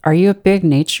nature. Are you a big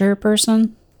nature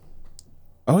person?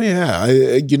 Oh yeah.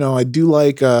 I do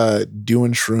like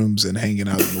doing shrooms and hanging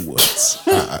out in the woods.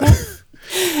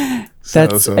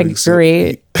 That's a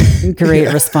great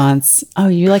yeah. response. Oh,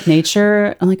 you like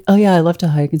nature? I'm like, oh yeah, I love to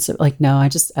hike and stuff. Like, no, I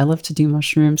love to do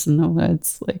mushrooms in the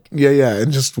woods. Like, Yeah,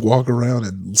 and just walk around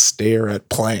and stare at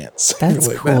plants. that's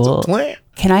Like, that's a cool. plant.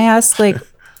 Can I ask, like,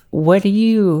 what do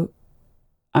you?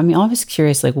 I mean, I'm always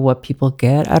curious, like, what people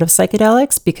get out of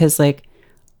psychedelics because, like,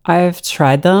 I've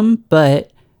tried them,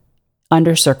 but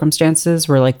under circumstances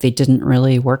where like they didn't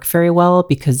really work very well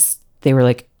because they were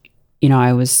like,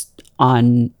 I was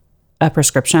on a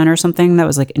prescription or something that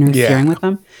was like interfering Yeah. with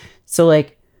them. So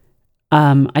like,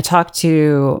 I talked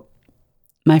to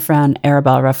my friend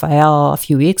Arabelle Raphael a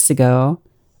few weeks ago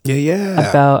Yeah.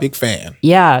 about, Big fan.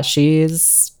 yeah,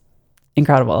 she's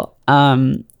incredible. I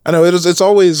know it's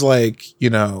always like,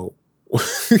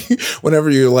 whenever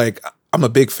you're like, I'm a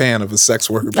big fan of a sex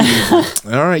worker.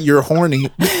 All right, you're horny.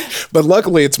 But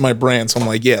luckily it's my brand. So I'm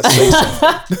like, yes.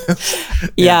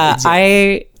 Yeah.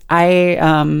 Exactly.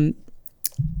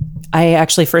 I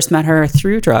actually first met her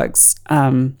through drugs.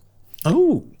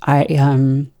 Oh.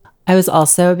 I was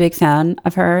also a big fan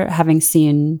of her, having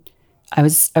seen I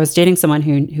was dating someone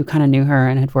who kind of knew her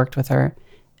and had worked with her.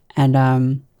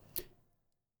 And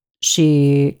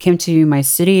she came to my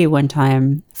city one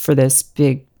time for this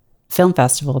big film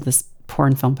festival, this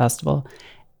porn film festival,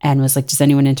 and was like, does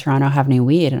anyone in Toronto have any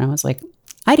weed? And I was like,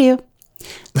 I do.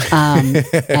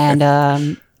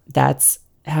 And that's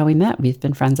how we met. We've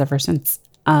been friends ever since.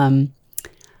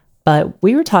 But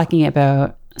we were talking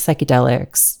about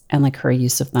psychedelics and like her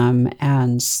use of them.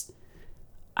 And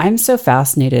I'm so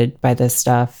fascinated by this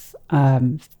stuff.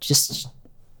 Just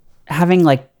having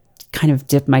like kind of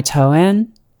dipped my toe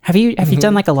in. Have you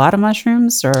done like a lot of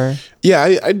mushrooms or?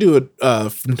 Yeah, I do it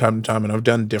from time to time, and I've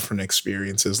done different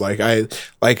experiences. Like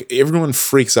everyone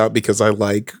freaks out because I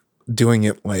like doing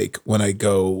it like when I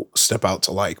go step out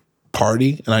to like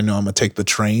party and I know I'm gonna take the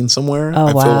train somewhere. Oh,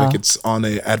 I feel wow. like it's on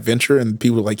an adventure, and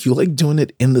people are like, you like doing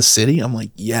it in the city? I'm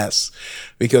like, yes,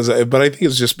 but I think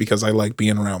it's just because I like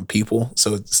being around people,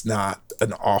 so it's not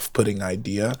an off-putting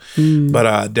idea.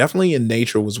 But definitely in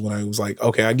nature was when I was like,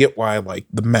 okay, I get why I like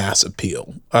the mass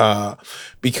appeal,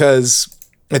 because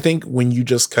I think when you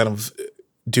just kind of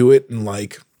do it and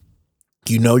like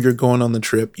you're going on the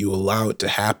trip, you allow it to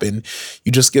happen,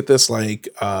 you just get this like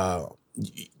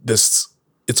this,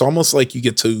 it's almost like you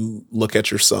get to look at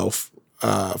yourself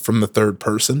from the third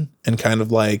person and kind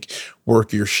of like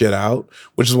work your shit out,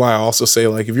 which is why I also say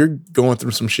like if you're going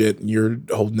through some shit and you're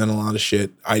holding in a lot of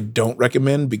shit, I don't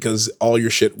recommend, because all your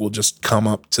shit will just come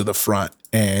up to the front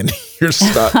and you're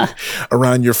stuck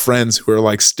around your friends who are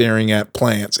like staring at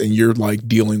plants and you're like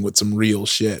dealing with some real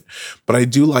shit. But I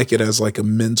do like it as like a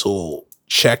mental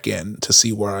check-in to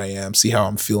see where I am, see how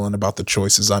I'm feeling about the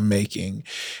choices I'm making.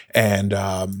 And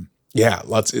yeah,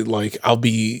 like I'll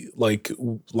be like,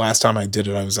 last time I did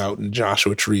it, I was out in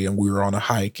Joshua Tree and we were on a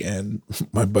hike, and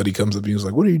my buddy comes up and he was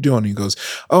like, what are you doing? And he goes,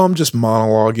 oh, I'm just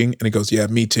monologuing. And he goes, yeah,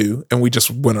 me too. And we just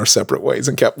went our separate ways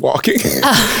and kept walking.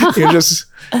 you just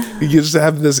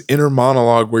have this inner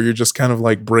monologue where you're just kind of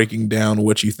like breaking down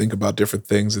what you think about different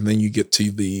things. And then you get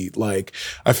to the, like,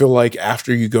 I feel like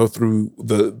after you go through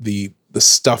the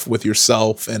stuff with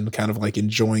yourself and kind of like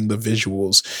enjoying the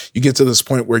visuals, you get to this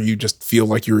point where you just feel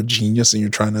like you're a genius and you're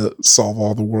trying to solve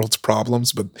all the world's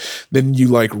problems. But then you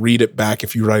like read it back.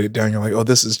 If you write it down, you're like, oh,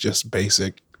 this is just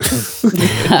basic.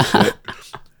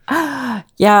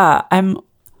 Yeah,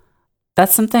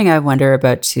 that's something I wonder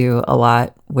about too a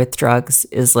lot with drugs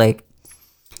is like,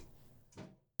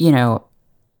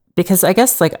 because I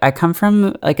guess like I come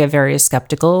from like a very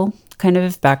skeptical kind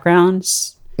of background.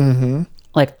 Mm-hmm.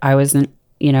 Like I was in,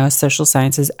 a social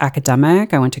sciences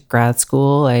academic. I went to grad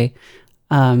school.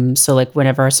 So like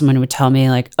whenever someone would tell me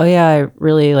like, oh yeah, I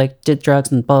really like did drugs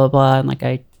and blah, blah, blah. And like,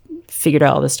 I figured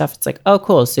out all this stuff. It's like, oh,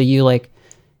 cool. So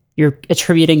you're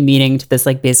attributing meaning to this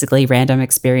like basically random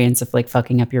experience of like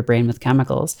fucking up your brain with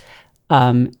chemicals.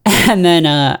 And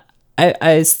then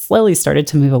I slowly started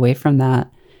to move away from that.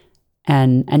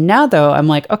 And now though, I'm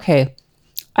like, okay,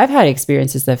 I've had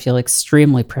experiences that feel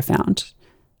extremely profound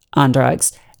on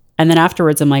drugs. And then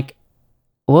afterwards, I'm like,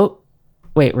 well,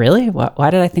 wait, really? Why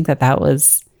did I think that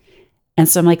was? And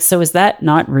so I'm like, so is that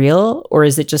not real? Or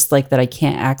is it just like that I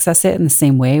can't access it in the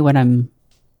same way when I'm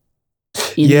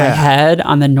in my head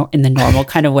in the normal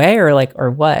kind of way, or like,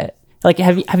 or what? Like,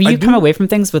 have you come away from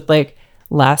things with like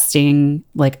lasting,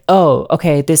 like, oh,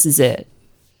 okay, this is it?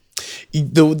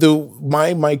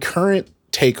 My current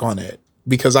take on it,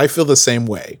 because I feel the same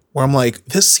way, where I'm like,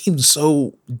 this seems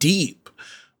so deep,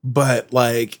 but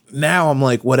like now I'm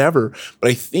like, whatever.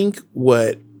 But I think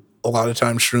what a lot of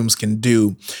times shrooms can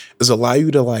do is allow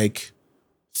you to like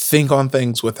think on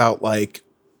things without like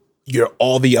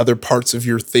all the other parts of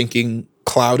your thinking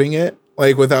clouding it,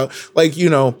 like without like,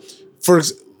 for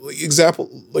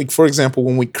example,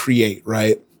 when we create,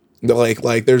 right?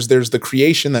 Like there's the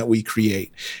creation that we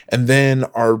create, and then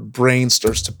our brain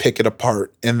starts to pick it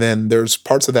apart, and then there's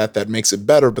parts of that makes it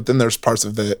better, but then there's parts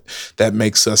of it that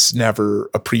makes us never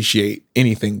appreciate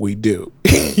anything we do.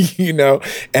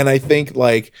 And I think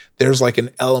like there's like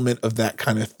an element of that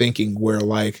kind of thinking where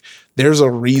like there's a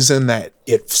reason that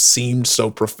it seemed so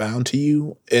profound to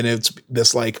you, and it's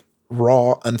this like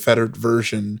raw, unfettered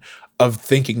version of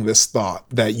thinking this thought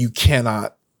that you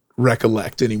cannot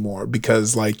recollect anymore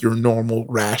because like your normal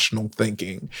rational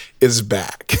thinking is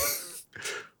back. So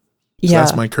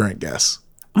that's my current guess.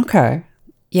 Okay.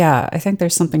 Yeah, I think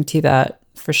there's something to that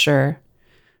for sure.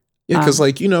 Yeah, because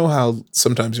like, how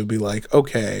sometimes you'll be like,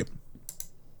 okay,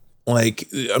 like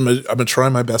I'm gonna try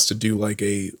my best to do like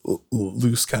a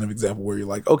loose kind of example where you're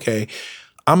like, okay,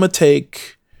 I'm gonna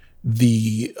take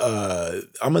these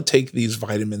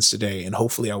vitamins today, and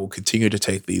hopefully I will continue to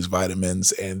take these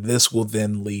vitamins, and this will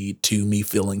then lead to me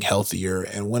feeling healthier.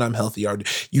 And when I'm healthier,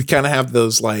 you kind of have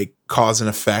those like cause and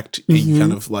effect, and you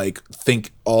kind of like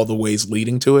think all the ways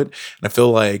leading to it. And I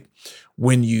feel like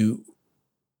when you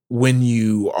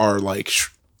are like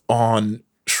on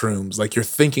shrooms, like you're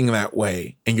thinking that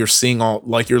way, and you're seeing all,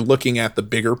 like you're looking at the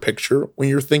bigger picture when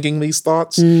you're thinking these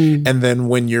thoughts. And then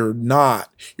when you're not,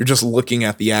 you're just looking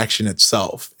at the action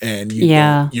itself, and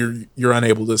you're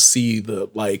unable to see the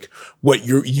like what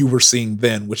you were seeing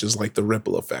then, which is like the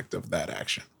ripple effect of that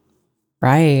action.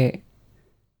 Right.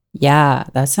 Yeah,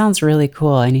 that sounds really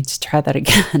cool. I need to try that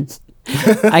again.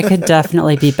 I could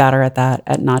definitely be better at that,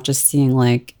 at not just seeing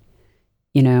like,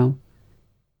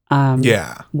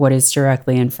 what is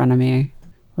directly in front of me.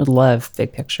 Would love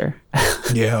big picture.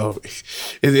 Yeah,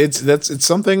 it's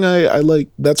something I like.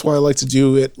 That's why I like to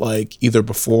do it like either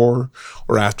before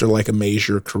or after like a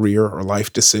major career or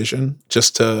life decision,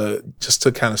 just to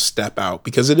kind of step out,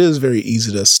 because it is very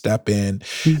easy to step in.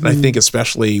 And I think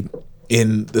especially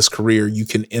in this career, you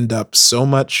can end up so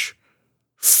much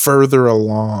further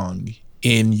along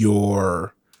in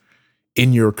your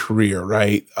career,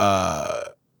 right?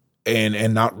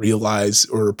 And not realize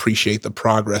or appreciate the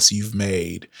progress you've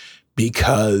made,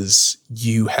 because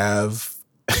you have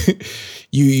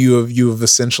you have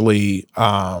essentially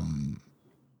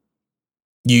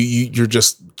you're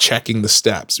just checking the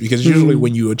steps, because usually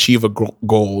when you achieve a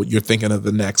goal, you're thinking of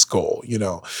the next goal.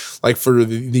 Like for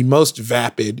the most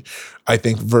vapid, I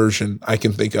think, version I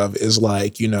can think of is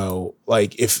like,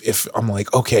 like if I'm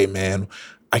like, okay, man,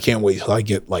 I can't wait till I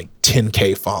get like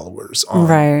 10K followers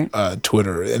on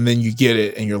Twitter. And then you get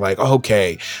it and you're like,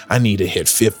 okay, I need to hit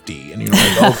 50. And you're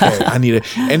like, okay, I need to.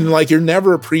 And like, you're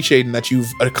never appreciating that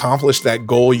you've accomplished that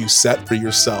goal you set for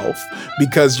yourself,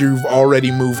 because you've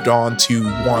already moved on to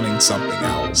wanting something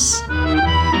else.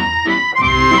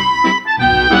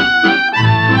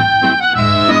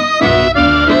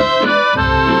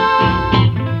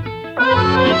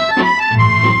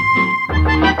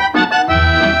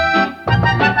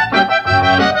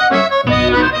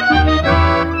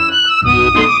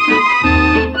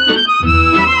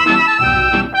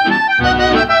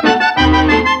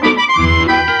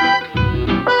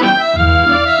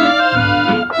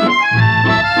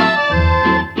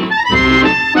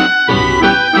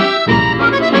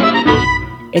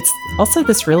 It's also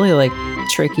this really like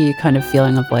tricky kind of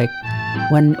feeling of like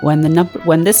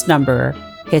when this number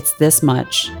hits this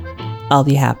much, I'll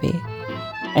be happy.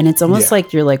 And it's almost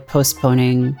like you're like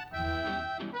postponing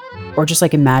or just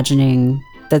like imagining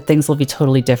that things will be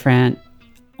totally different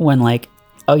when like,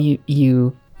 oh,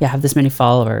 you have this many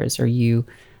followers, or you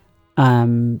I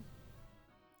don't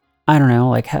know,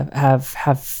 like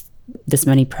have this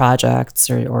many projects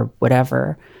or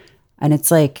whatever. And it's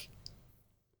like,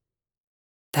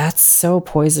 that's so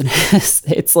poisonous.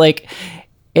 It's like,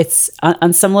 it's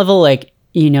on some level, like,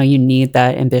 you need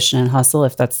that ambition and hustle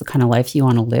if that's the kind of life you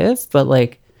want to live. But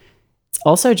like, it's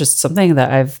also just something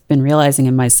that I've been realizing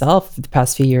in myself for the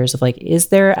past few years of like, is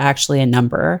there actually a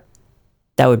number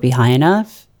that would be high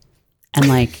enough? And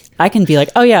like, I can be like,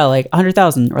 oh yeah, like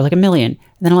 100,000 or like 1,000,000. And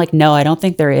then I'm like, no, I don't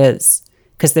think there is,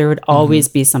 because there would always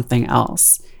be something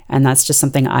else. And that's just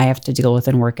something I have to deal with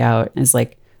and work out. Is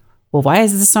like, well, why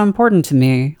is this so important to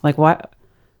me? Like,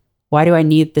 why do I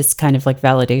need this kind of like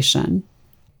validation?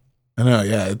 I know,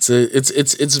 yeah.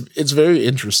 It's very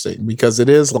interesting because it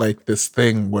is like this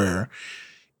thing where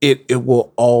it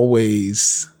will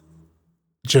always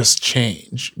just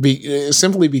change.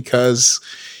 Simply because,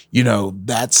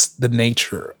 that's the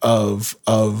nature of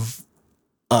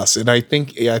us. And I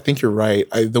think you're right.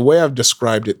 The way I've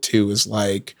described it too is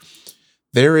like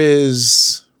there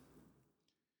is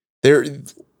there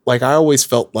like I always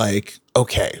felt like,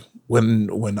 okay,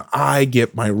 when I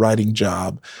get my writing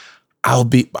job, I'll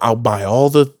buy all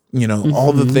the,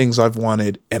 all the things I've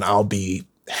wanted, and I'll be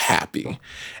happy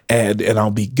and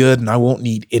I'll be good, and I won't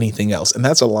need anything else. And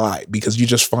that's a lie, because you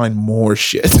just find more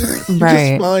shit. You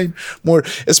just find more,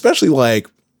 especially like,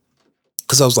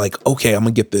 because I was like, okay, I'm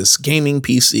gonna get this gaming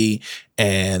PC,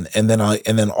 and then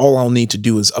all I'll need to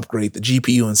do is upgrade the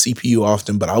GPU and CPU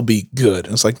often, but I'll be good.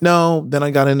 And it's like, no. Then I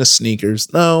got into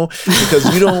sneakers. No,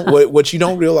 because you don't. What you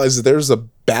don't realize is there's a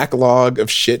backlog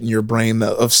of shit in your brain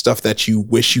of stuff that you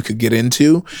wish you could get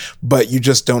into, but you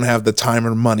just don't have the time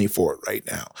or money for it right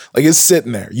now. Like, it's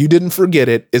sitting there. You didn't forget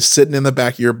it. It's sitting in the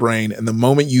back of your brain, and the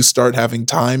moment you start having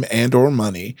time and or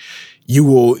money,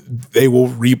 they will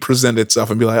represent itself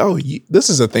and be like, oh, this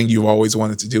is a thing you've always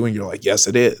wanted to do. And you're like, yes,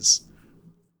 it is.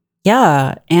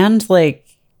 Yeah. And like,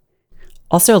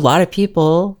 also a lot of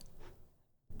people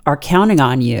are counting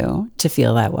on you to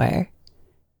feel that way,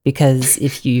 because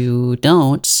if you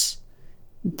don't,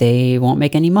 they won't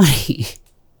make any money.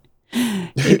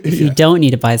 If you don't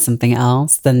need to buy something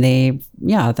else, then they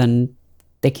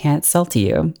can't sell to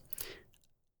you.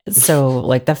 So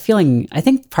like that feeling, I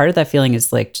think part of that feeling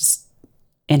is like just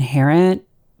inherent,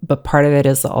 but part of it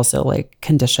is also like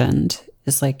conditioned.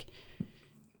 Is like,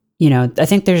 I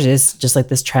think there is just like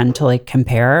this trend to like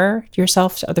compare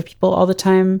yourself to other people all the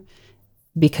time,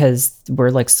 because we're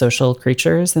like social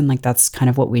creatures, and like that's kind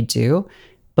of what we do.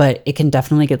 But it can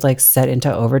definitely get like set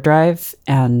into overdrive,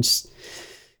 and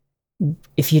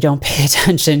if you don't pay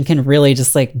attention, can really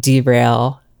just like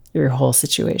derail your whole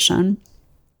situation.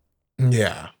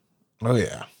 Yeah. Oh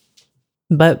yeah.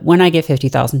 But when I get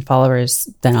 50,000 followers,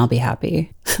 then I'll be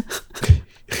happy.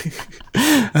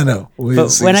 I know.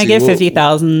 When I get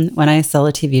 50,000, when I sell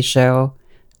a TV show,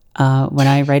 when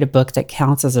I write a book that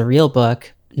counts as a real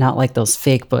book, not like those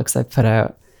fake books I put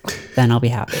out, then I'll be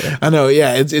happy. I know.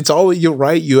 Yeah. It's all, you're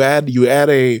right. You add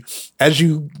as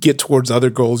you get towards other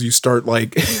goals, you start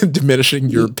like diminishing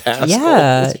your past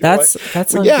goals.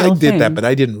 That's like, I did that, but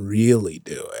I didn't really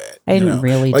do it. I didn't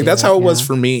really like do that's it, how it was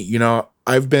for me.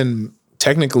 I've been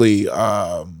technically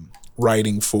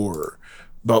writing for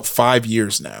about 5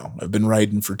 years now. I've been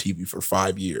writing for TV for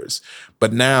 5 years.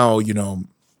 But now,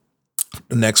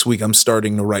 next week I'm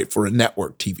starting to write for a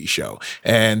network TV show.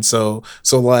 And so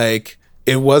like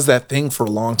it was that thing for a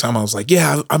long time. I was like,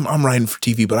 yeah, I'm writing for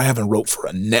TV, but I haven't wrote for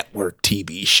a network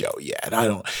TV show yet. I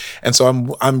don't. And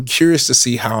so I'm curious to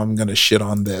see how I'm going to shit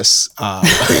on this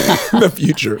in the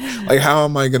future. Like, how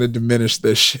am I going to diminish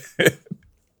this shit?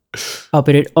 Oh,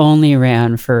 but it only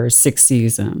ran for 6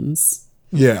 seasons.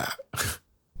 Yeah.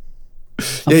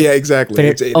 Yeah, exactly.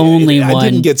 But it only won I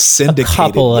didn't get syndicated. A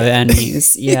couple of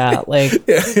Emmys. Yeah, like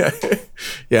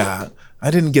yeah. I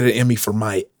didn't get an Emmy for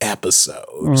my episode.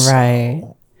 Right.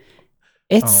 So.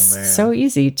 It's so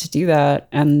easy to do that.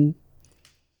 And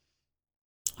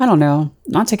I don't know,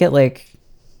 not to get like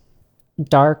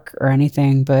dark or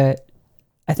anything, but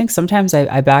I think sometimes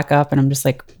I back up and I'm just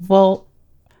like, well,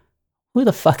 who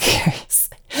the fuck cares?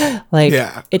 Like,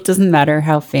 It doesn't matter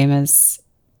how famous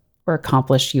or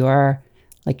accomplished you are.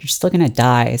 Like, you're still going to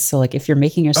die. So like, if you're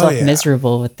making yourself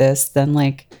miserable with this, then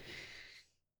like,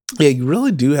 yeah, you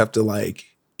really do have to like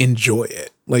enjoy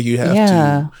it. Like you have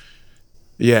to,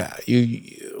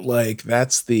 you like,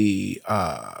 that's the,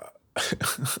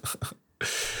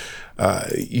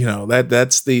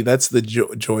 that's the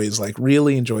joy is like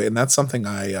really enjoy it. And that's something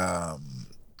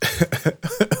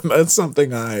that's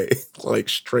something I like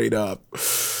straight up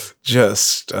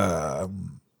just,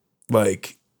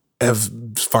 like have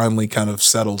finally kind of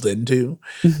settled into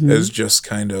is just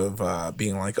kind of,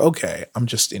 being like, okay, I'm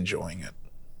just enjoying it.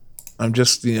 I'm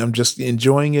just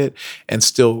enjoying it and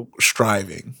still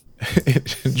striving.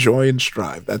 Enjoy and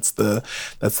strive. That's the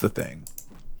thing.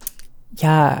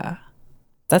 Yeah,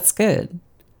 that's good.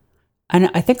 And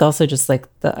I think also just like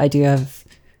the idea of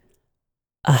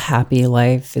a happy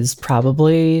life is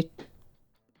probably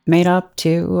made up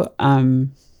too.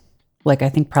 Like I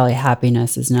think probably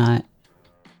happiness is not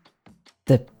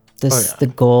the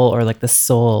the goal, or like the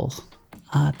soul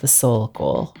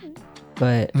goal.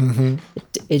 But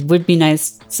it would be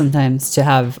nice sometimes to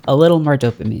have a little more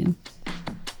dopamine.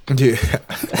 Yeah.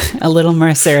 A little more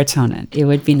serotonin. It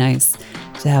would be nice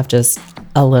to have just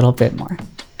a little bit more.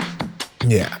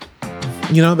 Yeah.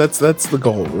 That's the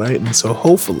goal, right? And so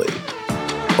hopefully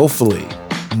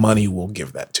money will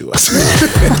give that to us.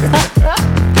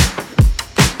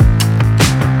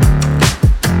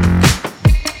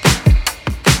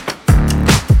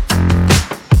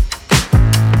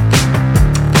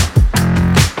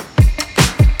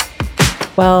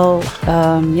 Well,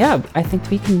 yeah, I think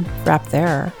we can wrap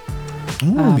there.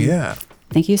 Yeah.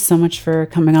 Thank you so much for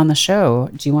coming on the show.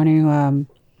 Do you want to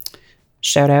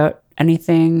shout out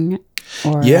anything,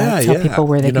 or tell people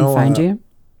where they can find you?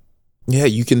 Yeah,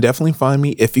 you can definitely find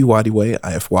me, Ify Nwadiwe,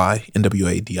 Ify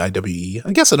Nwadiwe.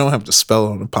 I guess I don't have to spell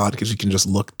it on the pod because you can just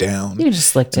look down. You can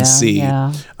just look down, see.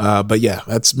 Yeah. But yeah,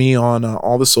 that's me on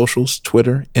all the socials,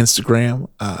 Twitter, Instagram.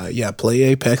 Play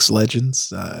Apex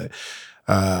Legends.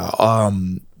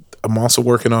 I'm also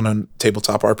working on a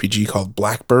tabletop RPG called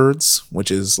Blackbirds,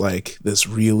 which is like this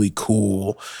really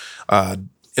cool.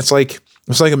 It's like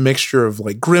a mixture of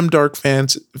like grimdark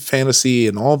fantasy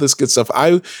and all this good stuff.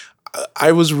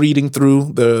 I was reading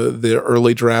through the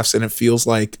early drafts, and it feels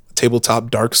like tabletop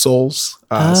Dark Souls.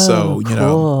 So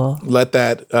cool. Let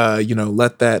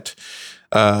that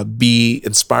be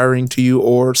inspiring to you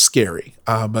or scary.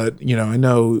 But I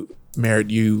know, Merritt,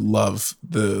 you love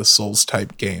the Souls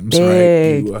type games,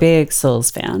 right? Big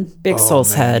Souls fan,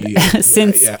 Souls head. Yeah,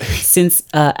 since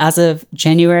as of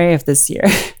January of this year.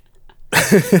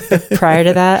 Prior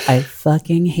to that, I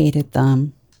fucking hated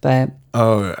them. But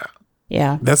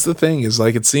yeah, that's the thing, is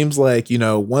like, it seems like,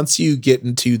 once you get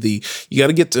into you got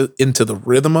to get into the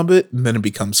rhythm of it, and then it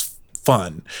becomes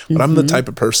fun. But I'm the type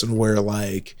of person where,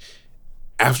 like,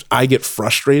 after I get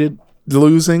frustrated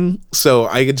losing, so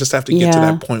I just have to get to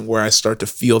that point where I start to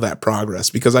feel that progress.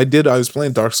 Because I was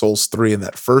playing Dark Souls 3, and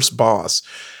that first boss,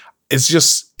 it's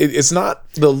just it's not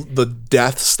the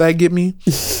deaths that get me,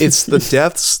 it's the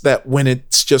deaths that when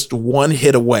it's just one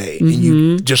hit away and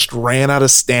you just ran out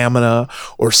of stamina,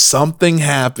 or something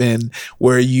happened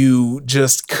where you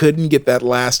just couldn't get that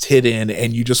last hit in,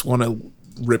 and you just want to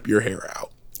rip your hair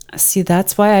out. See,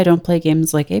 that's why I don't play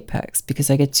games like Apex, because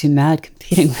I get too mad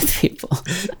competing with people.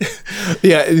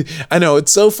 Yeah, I know.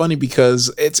 It's so funny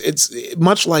because it's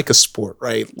much like a sport,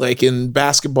 right? Like in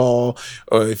basketball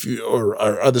or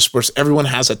other sports, everyone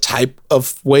has a type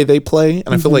of way they play.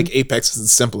 And I feel like Apex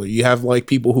is simpler. You have like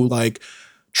people who like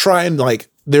try and like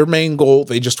their main goal,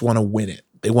 they just want to win it.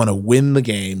 They want to win the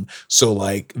game. So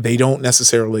like they don't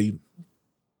necessarily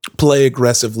play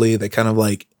aggressively. They kind of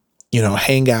like,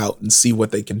 hang out and see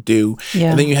what they can do. Yeah.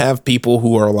 And then you have people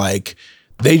who are like,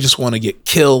 they just want to get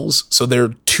kills, so they're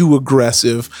too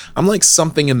aggressive. I'm like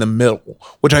something in the middle,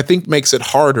 which I think makes it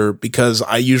harder because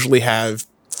I usually have,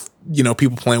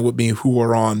 people playing with me who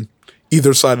are on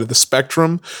either side of the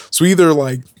spectrum. So either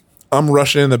like I'm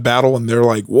rushing in the battle and they're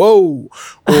like, whoa,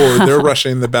 or they're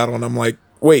rushing in the battle and I'm like,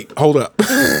 wait, hold up.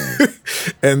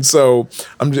 And so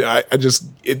I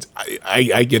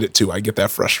get it too. I get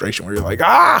that frustration where you're like,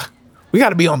 we got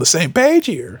to be on the same page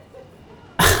here.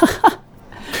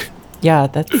 Yeah,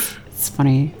 it's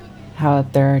funny how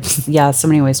there are so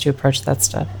many ways to approach that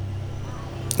stuff.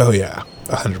 Oh yeah,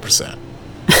 100%.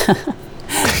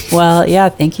 Well, yeah,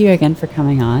 thank you again for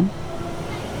coming on.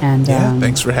 And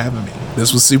thanks for having me.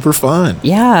 This was super fun.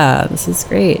 Yeah, this is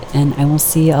great. And I will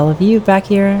see all of you back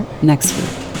here next week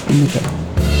in the cave.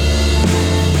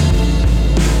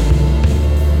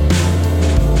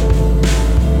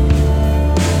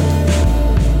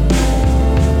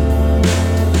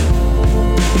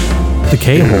 The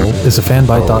K-Hole is a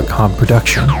fanbyte.com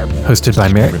production, hosted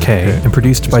by Merritt K and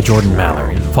produced by Jordan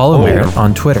Mallory. Follow Merritt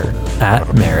on Twitter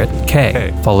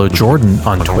 @MerrittK. Follow Jordan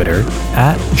on Twitter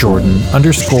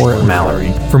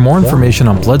 @Jordan_Mallory. For more information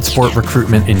on Bloodsport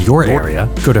recruitment in your area,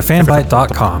 go to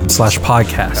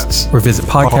fanbyte.com/podcasts or visit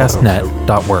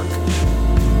podcastnet.work.